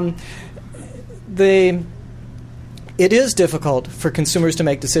 it is difficult for consumers to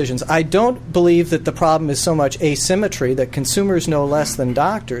make decisions. I don't believe that the problem is so much asymmetry, that consumers know less than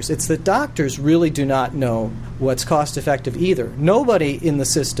doctors. It's that doctors really do not know what's cost-effective either. Nobody in the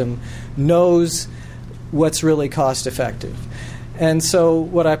system knows what's really cost-effective. And so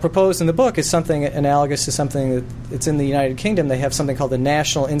what I propose in the book is something analogous to something that it's in the United Kingdom. They have something called the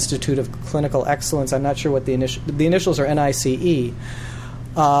National Institute of Clinical Excellence. I'm not sure what the initials are, NICE.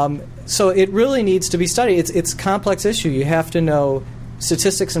 So it really needs to be studied. It's a complex issue. You have to know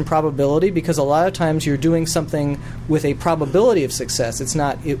statistics and probability, because a lot of times you're doing something with a probability of success. It's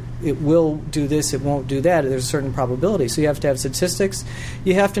not it will do this, it won't do that. There's a certain probability. So you have to have statistics.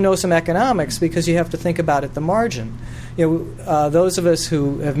 You have to know some economics, because you have to think about at the margin. Those of us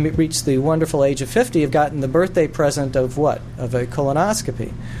who have reached the wonderful age of 50 have gotten the birthday present of what? Of a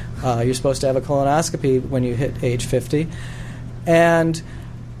colonoscopy. You're supposed to have a colonoscopy when you hit age 50. And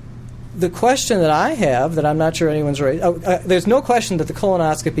the question that I have, that I'm not sure anyone's raised, there's no question that the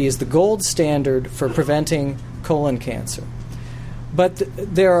colonoscopy is the gold standard for preventing colon cancer. But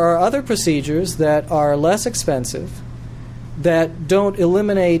there are other procedures that are less expensive, that don't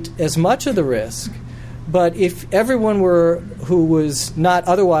eliminate as much of the risk. But if everyone who was not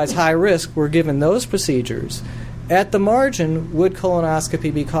otherwise high risk were given those procedures, at the margin, would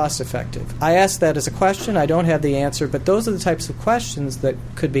colonoscopy be cost-effective? I ask that as a question. I don't have the answer, but those are the types of questions that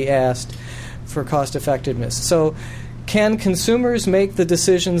could be asked for cost-effectiveness. So can consumers make the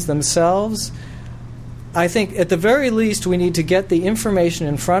decisions themselves? I think at the very least we need to get the information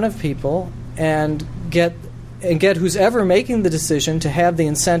in front of people and get who's ever making the decision to have the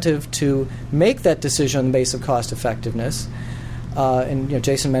incentive to make that decision on the basis of cost-effectiveness. And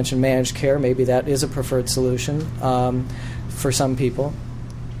Jason mentioned managed care. Maybe that is a preferred solution for some people.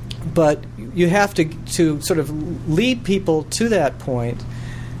 But you have to sort of lead people to that point,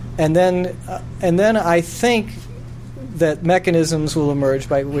 and then I think that mechanisms will emerge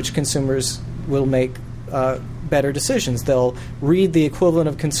by which consumers will make better decisions. They'll read the equivalent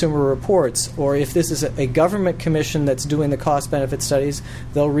of consumer reports, or if this is a government commission that's doing the cost-benefit studies,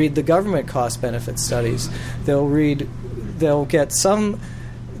 they'll read the government cost-benefit studies. They'll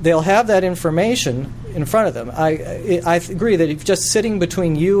have that information in front of them. I agree that if just sitting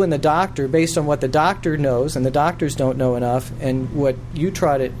between you and the doctor based on what the doctor knows, and the doctors don't know enough, and what you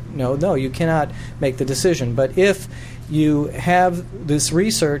try to know, no, you cannot make the decision. But if you have this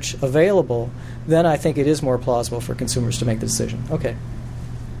research available, then I think it is more plausible for consumers to make the decision. Okay.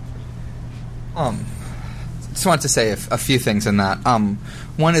 Just wanted to say a few things in that.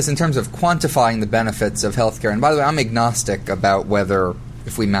 One is in terms of quantifying the benefits of healthcare. And by the way, I'm agnostic about whether,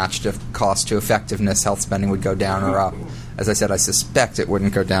 if we matched a cost to effectiveness, health spending would go down or up. As I said, I suspect it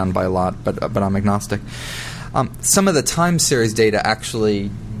wouldn't go down by a lot, but I'm agnostic. Some of the time series data actually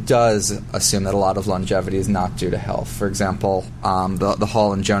does assume that a lot of longevity is not due to health. For example, the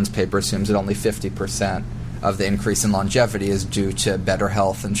Hall and Jones paper assumes that only 50% of the increase in longevity is due to better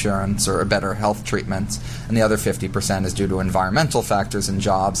health insurance or better health treatments, and the other 50% is due to environmental factors and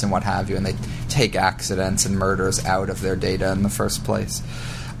jobs and what have you, and they take accidents and murders out of their data in the first place.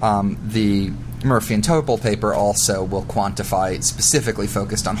 The Murphy and Topol paper also will quantify, specifically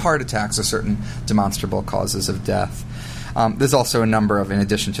focused on heart attacks or certain demonstrable causes of death. There's also a number of, in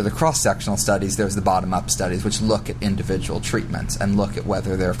addition to the cross-sectional studies, there's the bottom-up studies, which look at individual treatments and look at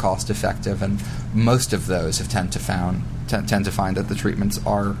whether they're cost-effective, and most of those have tend to find that the treatments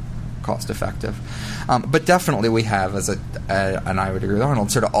are cost-effective. But definitely we have, and I would agree with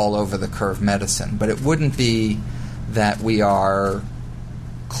Arnold, sort of all-over-the-curve medicine. But it wouldn't be that we are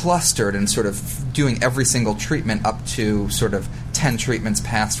clustered and sort of doing every single treatment up to sort of 10 treatments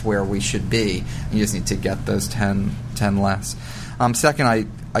past where we should be. You just need to get those 10 less. Second,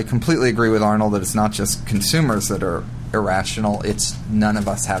 I completely agree with Arnold that it's not just consumers that are irrational. It's none of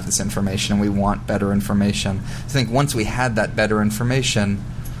us have this information, and we want better information. I think once we had that better information,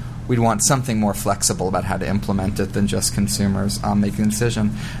 we'd want something more flexible about how to implement it than just consumers making a decision.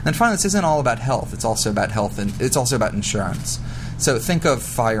 And then finally, this isn't all about health. It's also about health, and it's also about insurance. So think of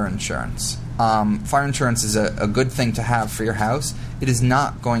fire insurance. Fire insurance is a good thing to have for your house. It is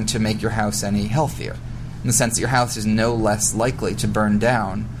not going to make your house any healthier, in the sense that your house is no less likely to burn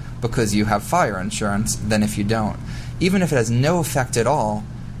down because you have fire insurance than if you don't. Even if it has no effect at all,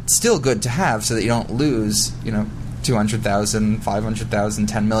 it's still good to have so that you don't lose, $200,000, $500,000,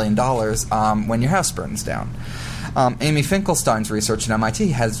 $10 million when your house burns down. Amy Finkelstein's research at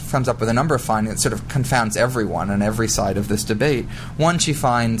MIT comes up with a number of findings that sort of confounds everyone on every side of this debate. One, she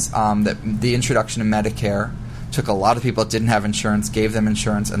finds that the introduction of Medicare took a lot of people that didn't have insurance, gave them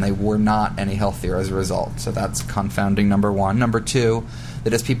insurance, and they were not any healthier as a result. So that's confounding number one. Number two,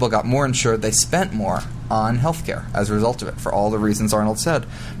 that as people got more insured, they spent more on healthcare as a result of it, for all the reasons Arnold said.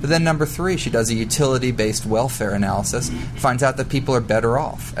 But then number three, she does a utility-based welfare analysis, finds out that people are better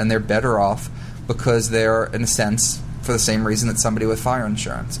off, and they're better off because they're, in a sense, for the same reason that somebody with fire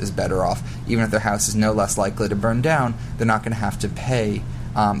insurance is better off. Even if their house is no less likely to burn down, they're not going to have to pay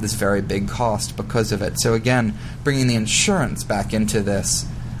this very big cost because of it. So again, bringing the insurance back into this,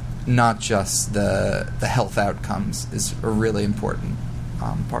 not just the health outcomes, is a really important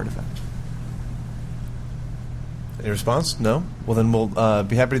part of it. Any response? No? Well, then we'll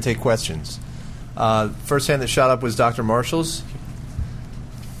be happy to take questions. First hand that shot up was Dr. Marshall's.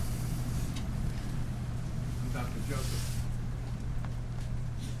 Dr. Joseph.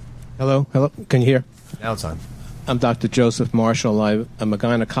 Hello? Can you hear? Now it's on. I'm Dr. Joseph Marshall. I'm a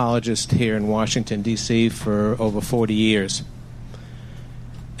gynecologist here in Washington, D.C. for over 40 years.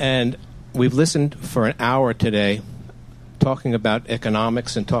 And we've listened for an hour today talking about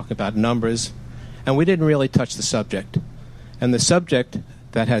economics and talking about numbers, and we didn't really touch the subject. And the subject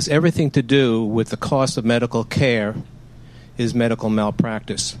that has everything to do with the cost of medical care is medical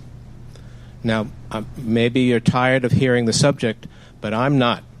malpractice. Now, maybe you're tired of hearing the subject, but I'm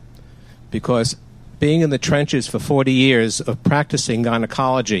not, because being in the trenches for 40 years of practicing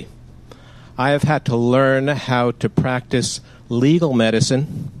gynecology, I have had to learn how to practice legal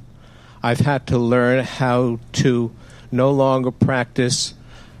medicine. I've had to learn how to no longer practice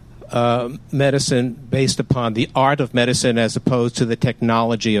medicine based upon the art of medicine as opposed to the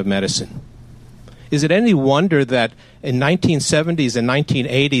technology of medicine. Is it any wonder that in 1970s and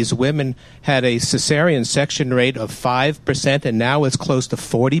 1980s, women had a cesarean section rate of 5% and now it's close to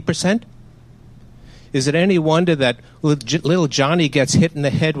 40%? Is it any wonder that little Johnny gets hit in the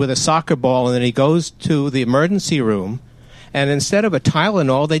head with a soccer ball and then he goes to the emergency room and instead of a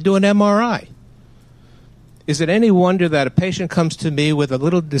Tylenol, they do an MRI? Is it any wonder that a patient comes to me with a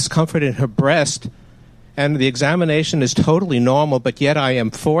little discomfort in her breast and the examination is totally normal, but yet I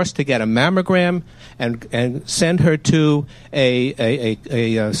am forced to get a mammogram and send her to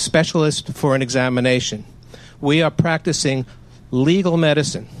a specialist for an examination? We are practicing legal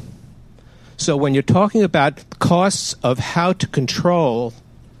medicine. So when you're talking about costs of how to control,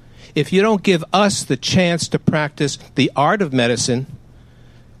 if you don't give us the chance to practice the art of medicine,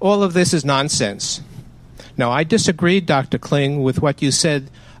 all of this is nonsense. Now, I disagree, Dr. Kling, with what you said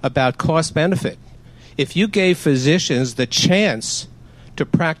about cost-benefit. If you gave physicians the chance to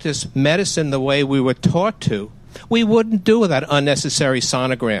practice medicine the way we were taught to, we wouldn't do that unnecessary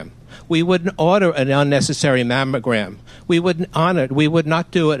sonogram. We wouldn't order an unnecessary mammogram. We would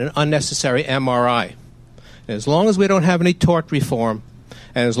not do an unnecessary MRI. And as long as we don't have any tort reform,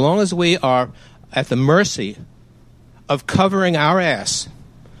 and as long as we are at the mercy of covering our ass,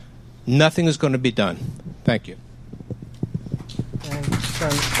 nothing is going to be done. Thank you.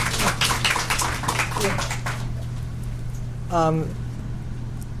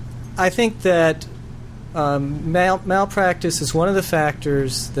 I think that malpractice is one of the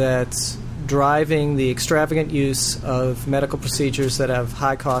factors that's driving the extravagant use of medical procedures that have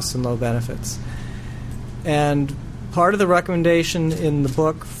high costs and low benefits. And part of the recommendation in the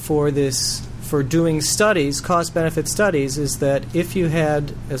book for doing studies, cost-benefit studies, is that if you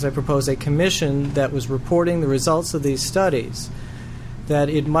had, as I propose, a commission that was reporting the results of these studies, that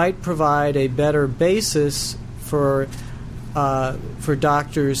it might provide a better basis for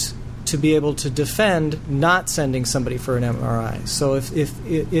doctors to be able to defend not sending somebody for an MRI. So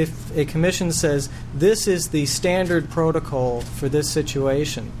if a commission says this is the standard protocol for this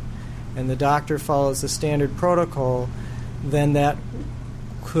situation, and the doctor follows the standard protocol, then that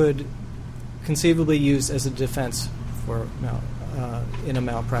could conceivably used as a defense for in a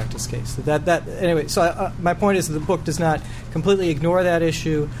malpractice case. Anyway. So my point is that the book does not completely ignore that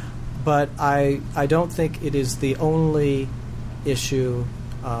issue, but I don't think it is the only issue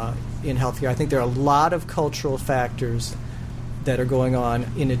in healthcare. I think there are a lot of cultural factors that are going on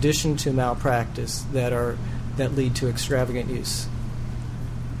in addition to malpractice that lead to extravagant use.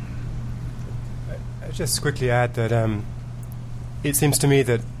 I'll just quickly add that it seems to me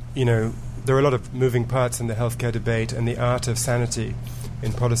that there are a lot of moving parts in the healthcare debate, and the art of sanity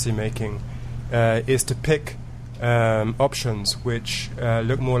in policy making is to pick options which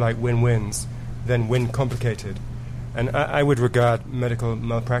look more like win-wins than win-complicated. And I would regard medical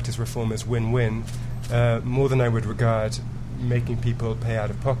malpractice reform as win-win more than I would regard making people pay out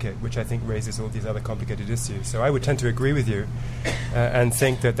of pocket, which I think raises all these other complicated issues. So I would tend to agree with you and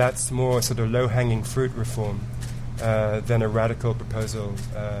think that that's more sort of low-hanging fruit reform than a radical proposal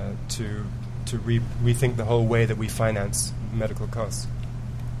to to rethink the whole way that we finance medical costs.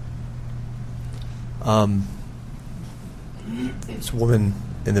 This woman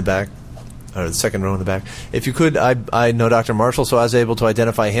in the back, or the second row in the back. If you could, I know Dr. Marshall, so I was able to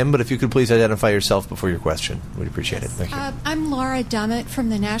identify him, but if you could please identify yourself before your question, we'd appreciate it. Thank you. I'm Laura Dummett from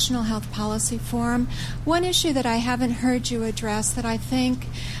the National Health Policy Forum. One issue that I haven't heard you address that I think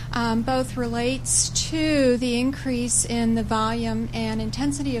both relates to the increase in the volume and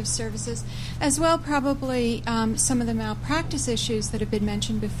intensity of services, as well probably some of the malpractice issues that have been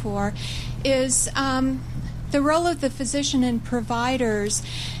mentioned before, is the role of the physician and providers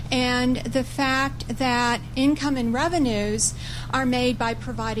and the fact that income and revenues are made by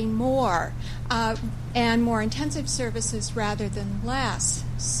providing more and more intensive services rather than less.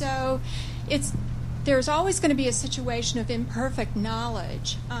 So there's always going to be a situation of imperfect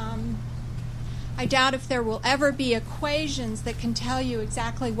knowledge. I doubt if there will ever be equations that can tell you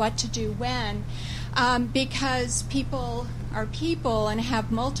exactly what to do when, because people are people and have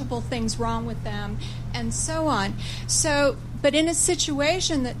multiple things wrong with them and so on. So, but in a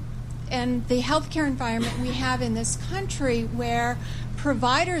situation that, and the healthcare environment we have in this country where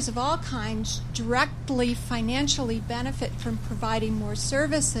providers of all kinds directly financially benefit from providing more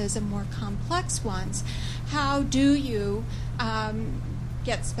services and more complex ones, how do you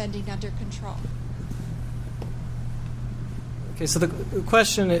get spending under control? Okay, so the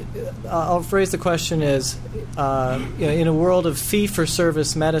question, I'll phrase the question as, in a world of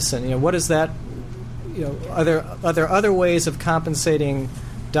fee-for-service medicine, what is that? Are there other ways of compensating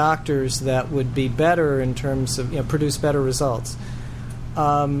doctors that would be better in terms of produce better results?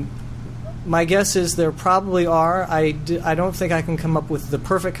 My guess is there probably are. I don't think I can come up with the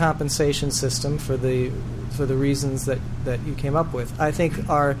perfect compensation system for the reasons that you came up with.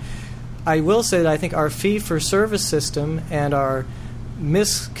 I will say that I think our fee-for-service system and our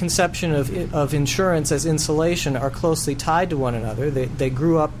misconception of insurance as insulation are closely tied to one another. They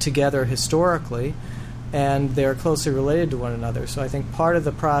grew up together historically, and they're closely related to one another. So I think part of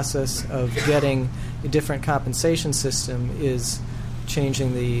the process of getting a different compensation system is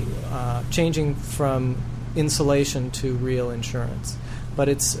changing from insulation to real insurance. But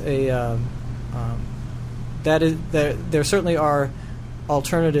it's there certainly are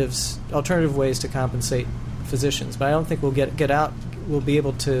alternative ways to compensate physicians, but I don't think we'll we'll be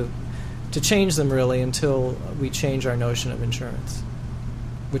able to change them really until we change our notion of insurance,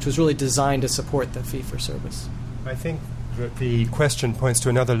 which was really designed to support the fee-for-service. I think that the question points to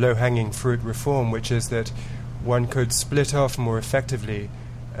another low-hanging fruit reform, which is that one could split off more effectively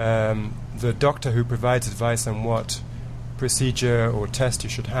the doctor who provides advice on what procedure or test you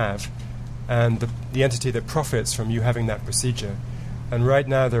should have and the entity that profits from you having that procedure. And right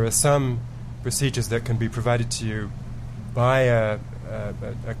now there are some procedures that can be provided to you by a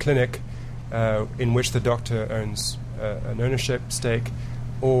clinic in which the doctor owns an ownership stake,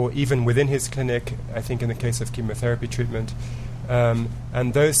 or even within his clinic, I think in the case of chemotherapy treatment.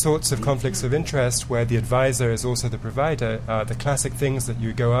 And those sorts of conflicts of interest where the advisor is also the provider are the classic things that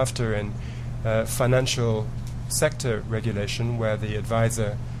you go after in financial sector regulation, where the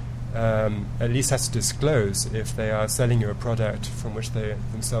advisor at least has to disclose if they are selling you a product from which they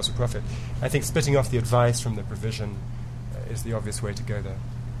themselves will profit. I think splitting off the advice from the provision is the obvious way to go there.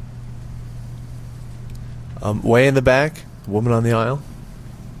 Way in the back, woman on the aisle.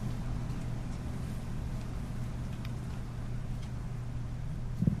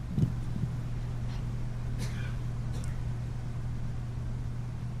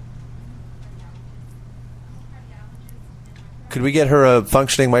 Could we get her a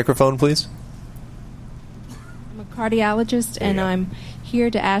functioning microphone, please? I'm a cardiologist, and I'm here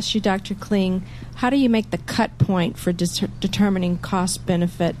to ask you, Dr. Kling, how do you make the cut point for determining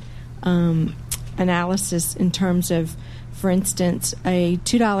cost-benefit analysis in terms of, for instance, a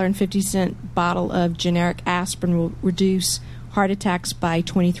 $2.50 bottle of generic aspirin will reduce heart attacks by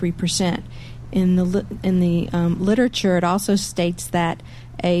 23%. In the literature, it also states that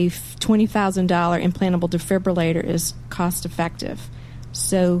a $20,000 implantable defibrillator is cost-effective.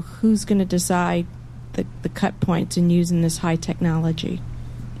 So who's going to decide the cut points in using this high technology?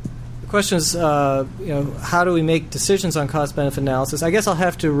 The question is, how do we make decisions on cost-benefit analysis? I guess I'll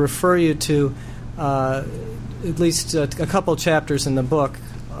have to refer you to at least a couple chapters in the book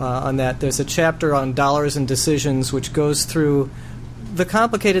on that. There's a chapter on dollars and decisions which goes through the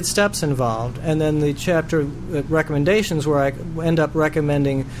complicated steps involved, and then the chapter recommendations where I end up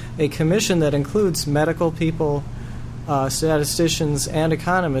recommending a commission that includes medical people, statisticians, and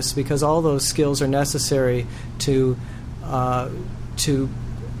economists, because all those skills are necessary to do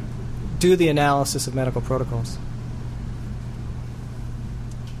the analysis of medical protocols.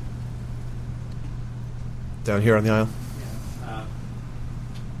 Down here on the aisle.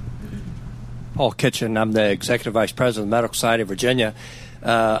 Paul Kitchen. I'm the Executive Vice President of the Medical Society of Virginia.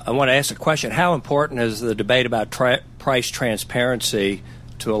 I want to ask a question. How important is the debate about price transparency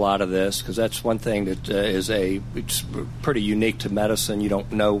to a lot of this? Because that's one thing that it's pretty unique to medicine. You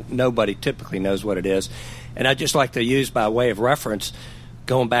don't know, nobody typically knows what it is. And I'd just like to use, by way of reference,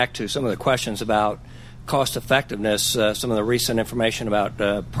 going back to some of the questions about cost effectiveness, some of the recent information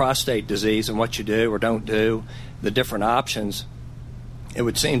about prostate disease and what you do or don't do, the different options. It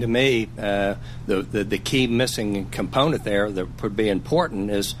would seem to me the key missing component there that would be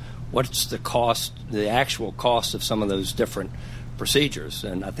important is what's the cost, the actual cost of some of those different procedures.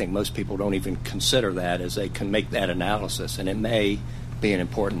 And I think most people don't even consider that as they can make that analysis, and it may be an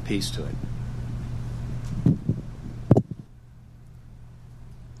important piece to it.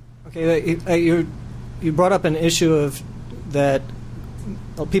 Okay, you brought up an issue of that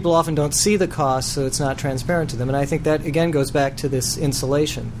people often don't see the cost, so it's not transparent to them. And I think that, again, goes back to this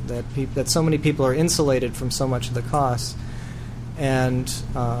insulation, that so many people are insulated from so much of the costs. And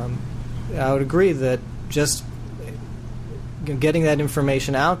I would agree that just getting that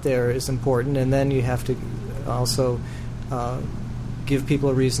information out there is important, and then you have to also give people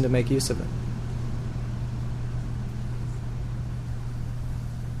a reason to make use of it.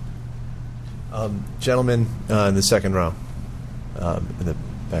 Gentleman in the second row, in the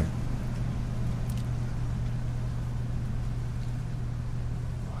back.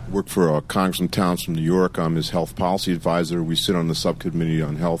 Work for Congressman Towns from New York. I'm his health policy advisor. We sit on the subcommittee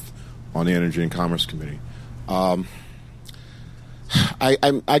on health on the Energy and Commerce Committee. I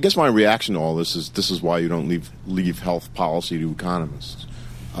guess my reaction to all this is why you don't leave health policy to economists.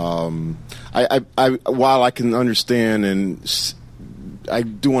 While I can understand and I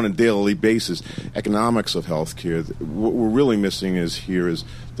do on a daily basis economics of healthcare, what we're really missing is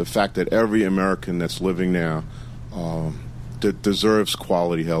the fact that every American that's living now deserves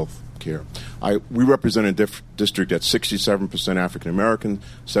quality health care. We represent a district that's 67% African American,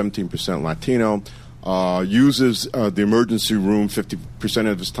 17% Latino, uses the emergency room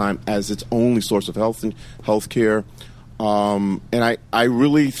 50% of its time as its only source of health care. And I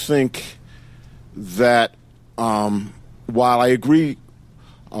really think that while I agree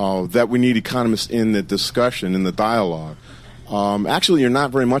that we need economists in the discussion, in the dialogue, actually you're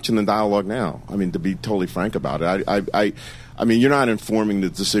not very much in the dialogue now. I mean, to be totally frank about it, I mean, you're not informing the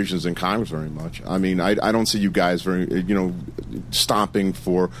decisions in Congress very much. I mean, I don't see you guys very, stomping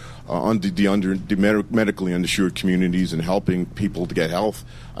for the medically underinsured communities and helping people to get health.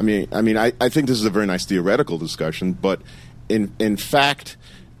 I think this is a very nice theoretical discussion, but in fact,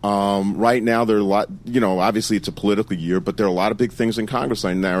 right now there are a lot. Obviously it's a political year, but there are a lot of big things in Congress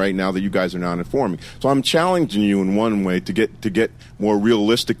right now that you guys are not informing. So I'm challenging you in one way to get more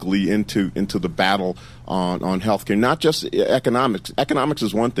realistically into the battle on healthcare, not just economics. Economics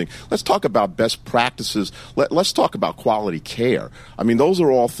is one thing. Let's talk about best practices. Let's talk about quality care. I mean, those are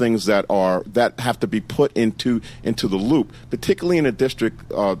all things that have to be put into the loop, particularly in a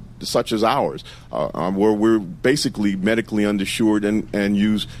district such as ours, where we're basically medically underinsured and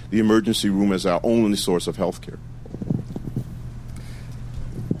use the emergency room as our only source of health care.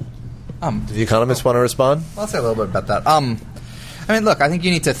 Do the economists want to respond? I'll say a little bit about that. Look, I think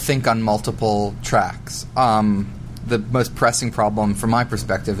you need to think on multiple tracks. The most pressing problem, from my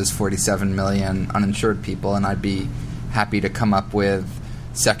perspective, is 47 million uninsured people, and I'd be happy to come up with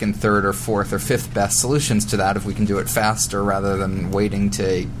second, third, or fourth, or fifth best solutions to that if we can do it faster rather than waiting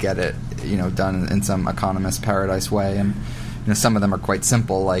to get it, done in some economist paradise way. And some of them are quite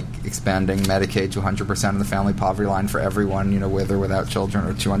simple, like expanding Medicaid to 100% of the family poverty line for everyone, with or without children,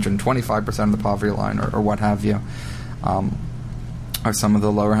 or 225% of the poverty line, or what have you. Are some of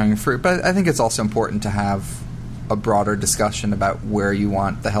the lower-hanging fruit. But I think it's also important to have a broader discussion about where you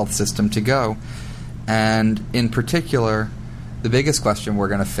want the health system to go. And in particular, the biggest question we're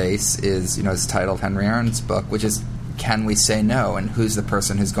going to face is, is the title of Henry Aaron's book, which is, can we say no? And who's the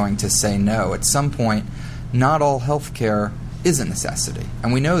person who's going to say no? At some point, not all health care is a necessity.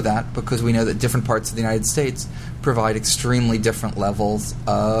 And we know that because we know that different parts of the United States provide extremely different levels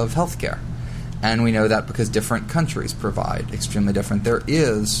of health care. And we know that because different countries provide extremely different. There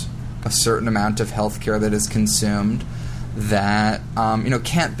is a certain amount of health care that is consumed that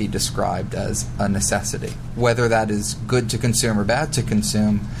can't be described as a necessity. Whether that is good to consume or bad to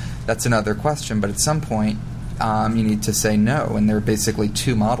consume, that's another question. But at some point, you need to say no, and there are basically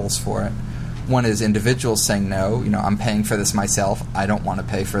two models for it. One is individuals saying no. I'm paying for this myself. I don't want to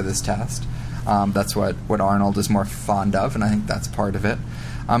pay for this test. That's what Arnold is more fond of, and I think that's part of it.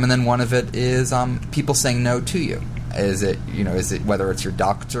 And then one of it is people saying no to you. Is it whether it's your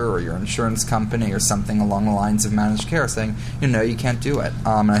doctor or your insurance company or something along the lines of managed care saying, you can't do it.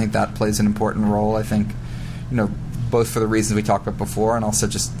 And I think that plays an important role. I think, both for the reasons we talked about before and also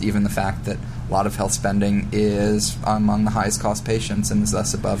just even the fact that a lot of health spending is among the highest cost patients and is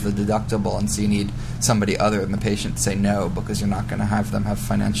thus above the deductible, and so you need somebody other than the patient to say no because you're not going to have them have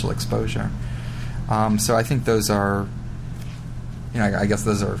financial exposure. So I think those are, I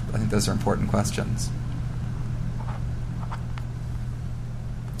think those are important questions.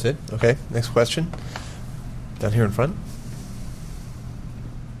 That's it? Okay, next question. Down here in front.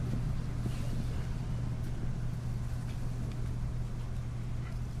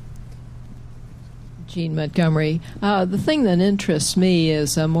 Jean Montgomery. The thing that interests me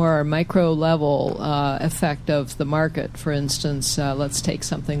is a more micro-level effect of the market. For instance, let's take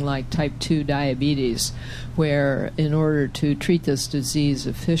something like type 2 diabetes, where in order to treat this disease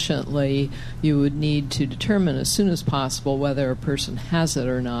efficiently, you would need to determine as soon as possible whether a person has it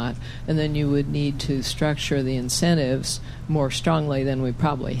or not, and then you would need to structure the incentives more strongly than we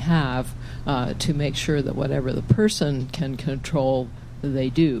probably have to make sure that whatever the person can control, they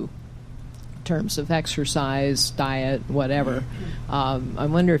do. Terms of exercise, diet, whatever. I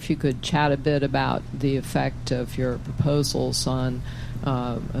wonder if you could chat a bit about the effect of your proposals on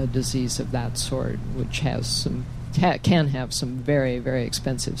a disease of that sort, which has can have some very, very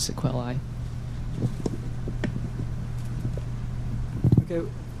expensive sequelae. Okay,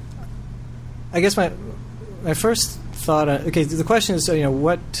 I guess my first thought. The question is,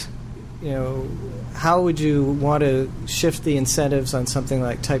 how would you want to shift the incentives on something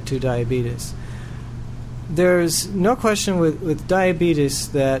like type 2 diabetes? There's no question with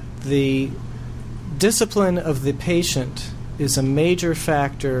diabetes that the discipline of the patient is a major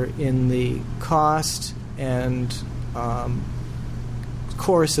factor in the cost and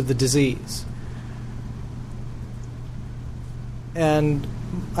course of the disease. And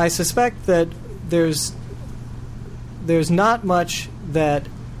I suspect that there's not much that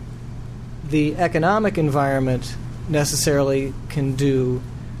the economic environment necessarily can do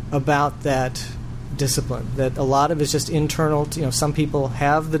about that discipline, that a lot of it is just internal. Some people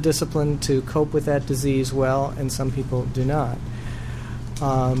have the discipline to cope with that disease well, and some people do not.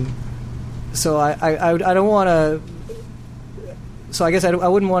 So I don't want to. So I guess I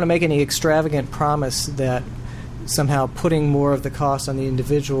wouldn't want to make any extravagant promise that somehow putting more of the cost on the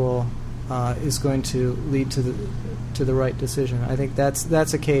individual is going to lead to the right decision. I think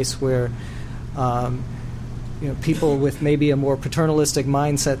that's a case where people with maybe a more paternalistic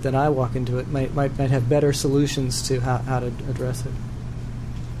mindset than I walk into it might have better solutions to how to address it.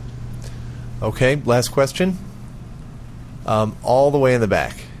 Okay, last question. All the way in the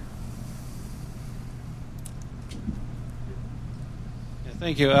back. Yeah,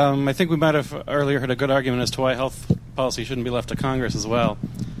 thank you. I think we might have earlier heard a good argument as to why health policy shouldn't be left to Congress as well.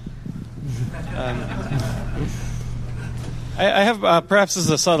 I have perhaps this is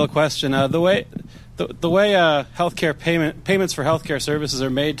a subtle question. The way healthcare payments for healthcare services are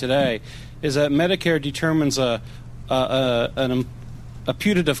made today is that Medicare determines a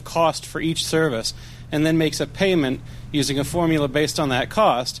putative cost for each service and then makes a payment using a formula based on that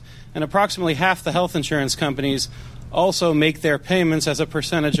cost. And approximately half the health insurance companies also make their payments as a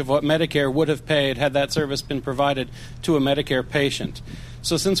percentage of what Medicare would have paid had that service been provided to a Medicare patient.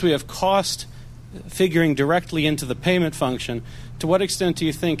 So since we have cost figuring directly into the payment function, to what extent do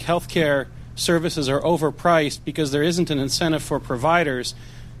you think healthcare services are overpriced because there isn't an incentive for providers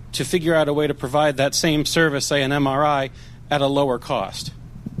to figure out a way to provide that same service, say an MRI, at a lower cost?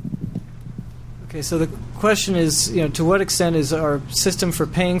 Okay, so the question is, to what extent is our system for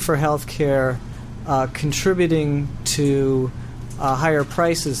paying for health care contributing to higher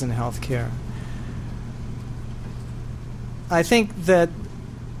prices in health care? I think that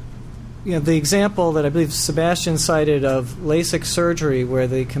the example that I believe Sebastian cited of LASIK surgery, where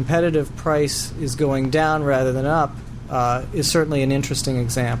the competitive price is going down rather than up, is certainly an interesting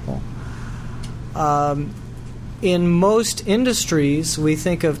example. In most industries, we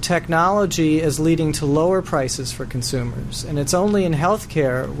think of technology as leading to lower prices for consumers, and it's only in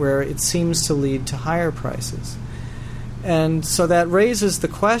healthcare where it seems to lead to higher prices. And so that raises the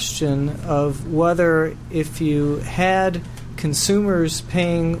question of whether if you had consumers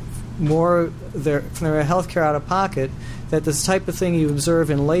paying more from their healthcare out of pocket, that this type of thing you observe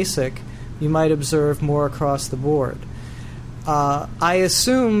in LASIK, you might observe more across the board. I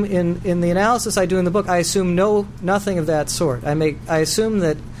assume in the analysis I do in the book, I assume nothing of that sort. I assume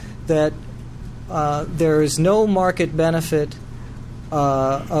that there is no market benefit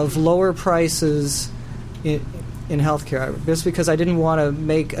of lower prices in healthcare, just because I didn't want to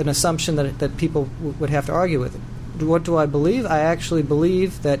make an assumption that people would have to argue with it. what do I believe? I actually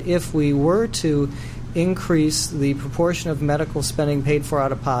believe that if we were to increase the proportion of medical spending paid for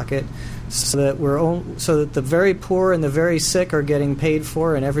out of pocket, so that the very poor and the very sick are getting paid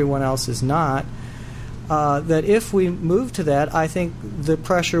for and everyone else is not, that if we move to that, I think the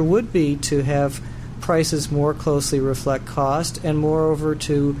pressure would be to have prices more closely reflect cost, and moreover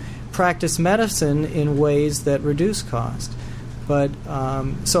to practice medicine in ways that reduce cost. But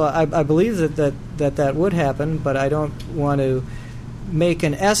so I believe that would happen, but I don't want to make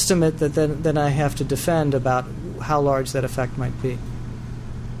an estimate that then I have to defend about how large that effect might be.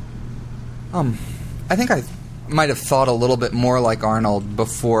 I think I might have thought a little bit more like Arnold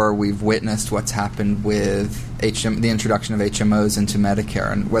before we've witnessed what's happened with the introduction of HMOs into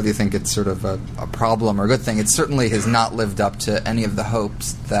Medicare, and whether you think it's sort of a problem or a good thing, it certainly has not lived up to any of the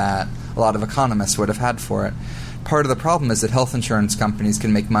hopes that a lot of economists would have had for it. Part of the problem is that health insurance companies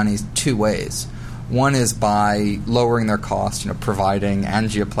can make money two ways. One is by lowering their cost, providing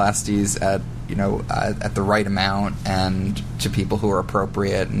angioplasties at the right amount and to people who are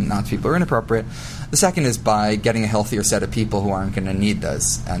appropriate and not to people who are inappropriate. The second is by getting a healthier set of people who aren't going to need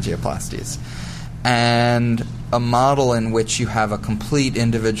those angioplasties. And a model in which you have a complete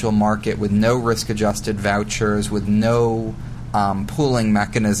individual market with no risk-adjusted vouchers, with no pooling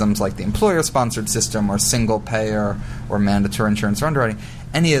mechanisms like the employer-sponsored system or single-payer or mandatory insurance or underwriting,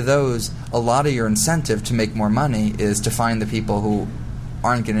 any of those, a lot of your incentive to make more money is to find the people who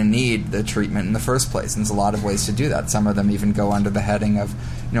aren't going to need the treatment in the first place. And there's a lot of ways to do that. Some of them even go under the heading of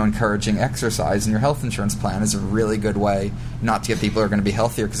encouraging exercise in your health insurance plan is a really good way not to get people who are going to be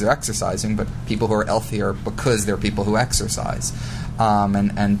healthier because they're exercising, but people who are healthier because they're people who exercise.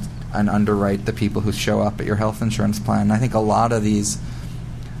 And underwrite the people who show up at your health insurance plan. And I think a lot of these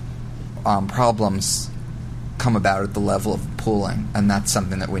problems come about at the level of pooling, and that's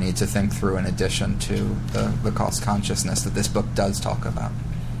something that we need to think through in addition to the cost consciousness that this book does talk about.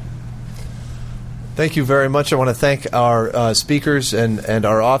 Thank you very much. I want to thank our speakers and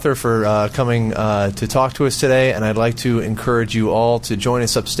our author for coming to talk to us today, and I'd like to encourage you all to join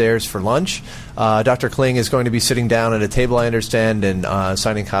us upstairs for lunch. Dr. Kling is going to be sitting down at a table, I understand, and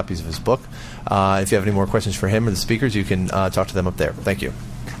signing copies of his book. If you have any more questions for him or the speakers, you can talk to them up there. Thank you.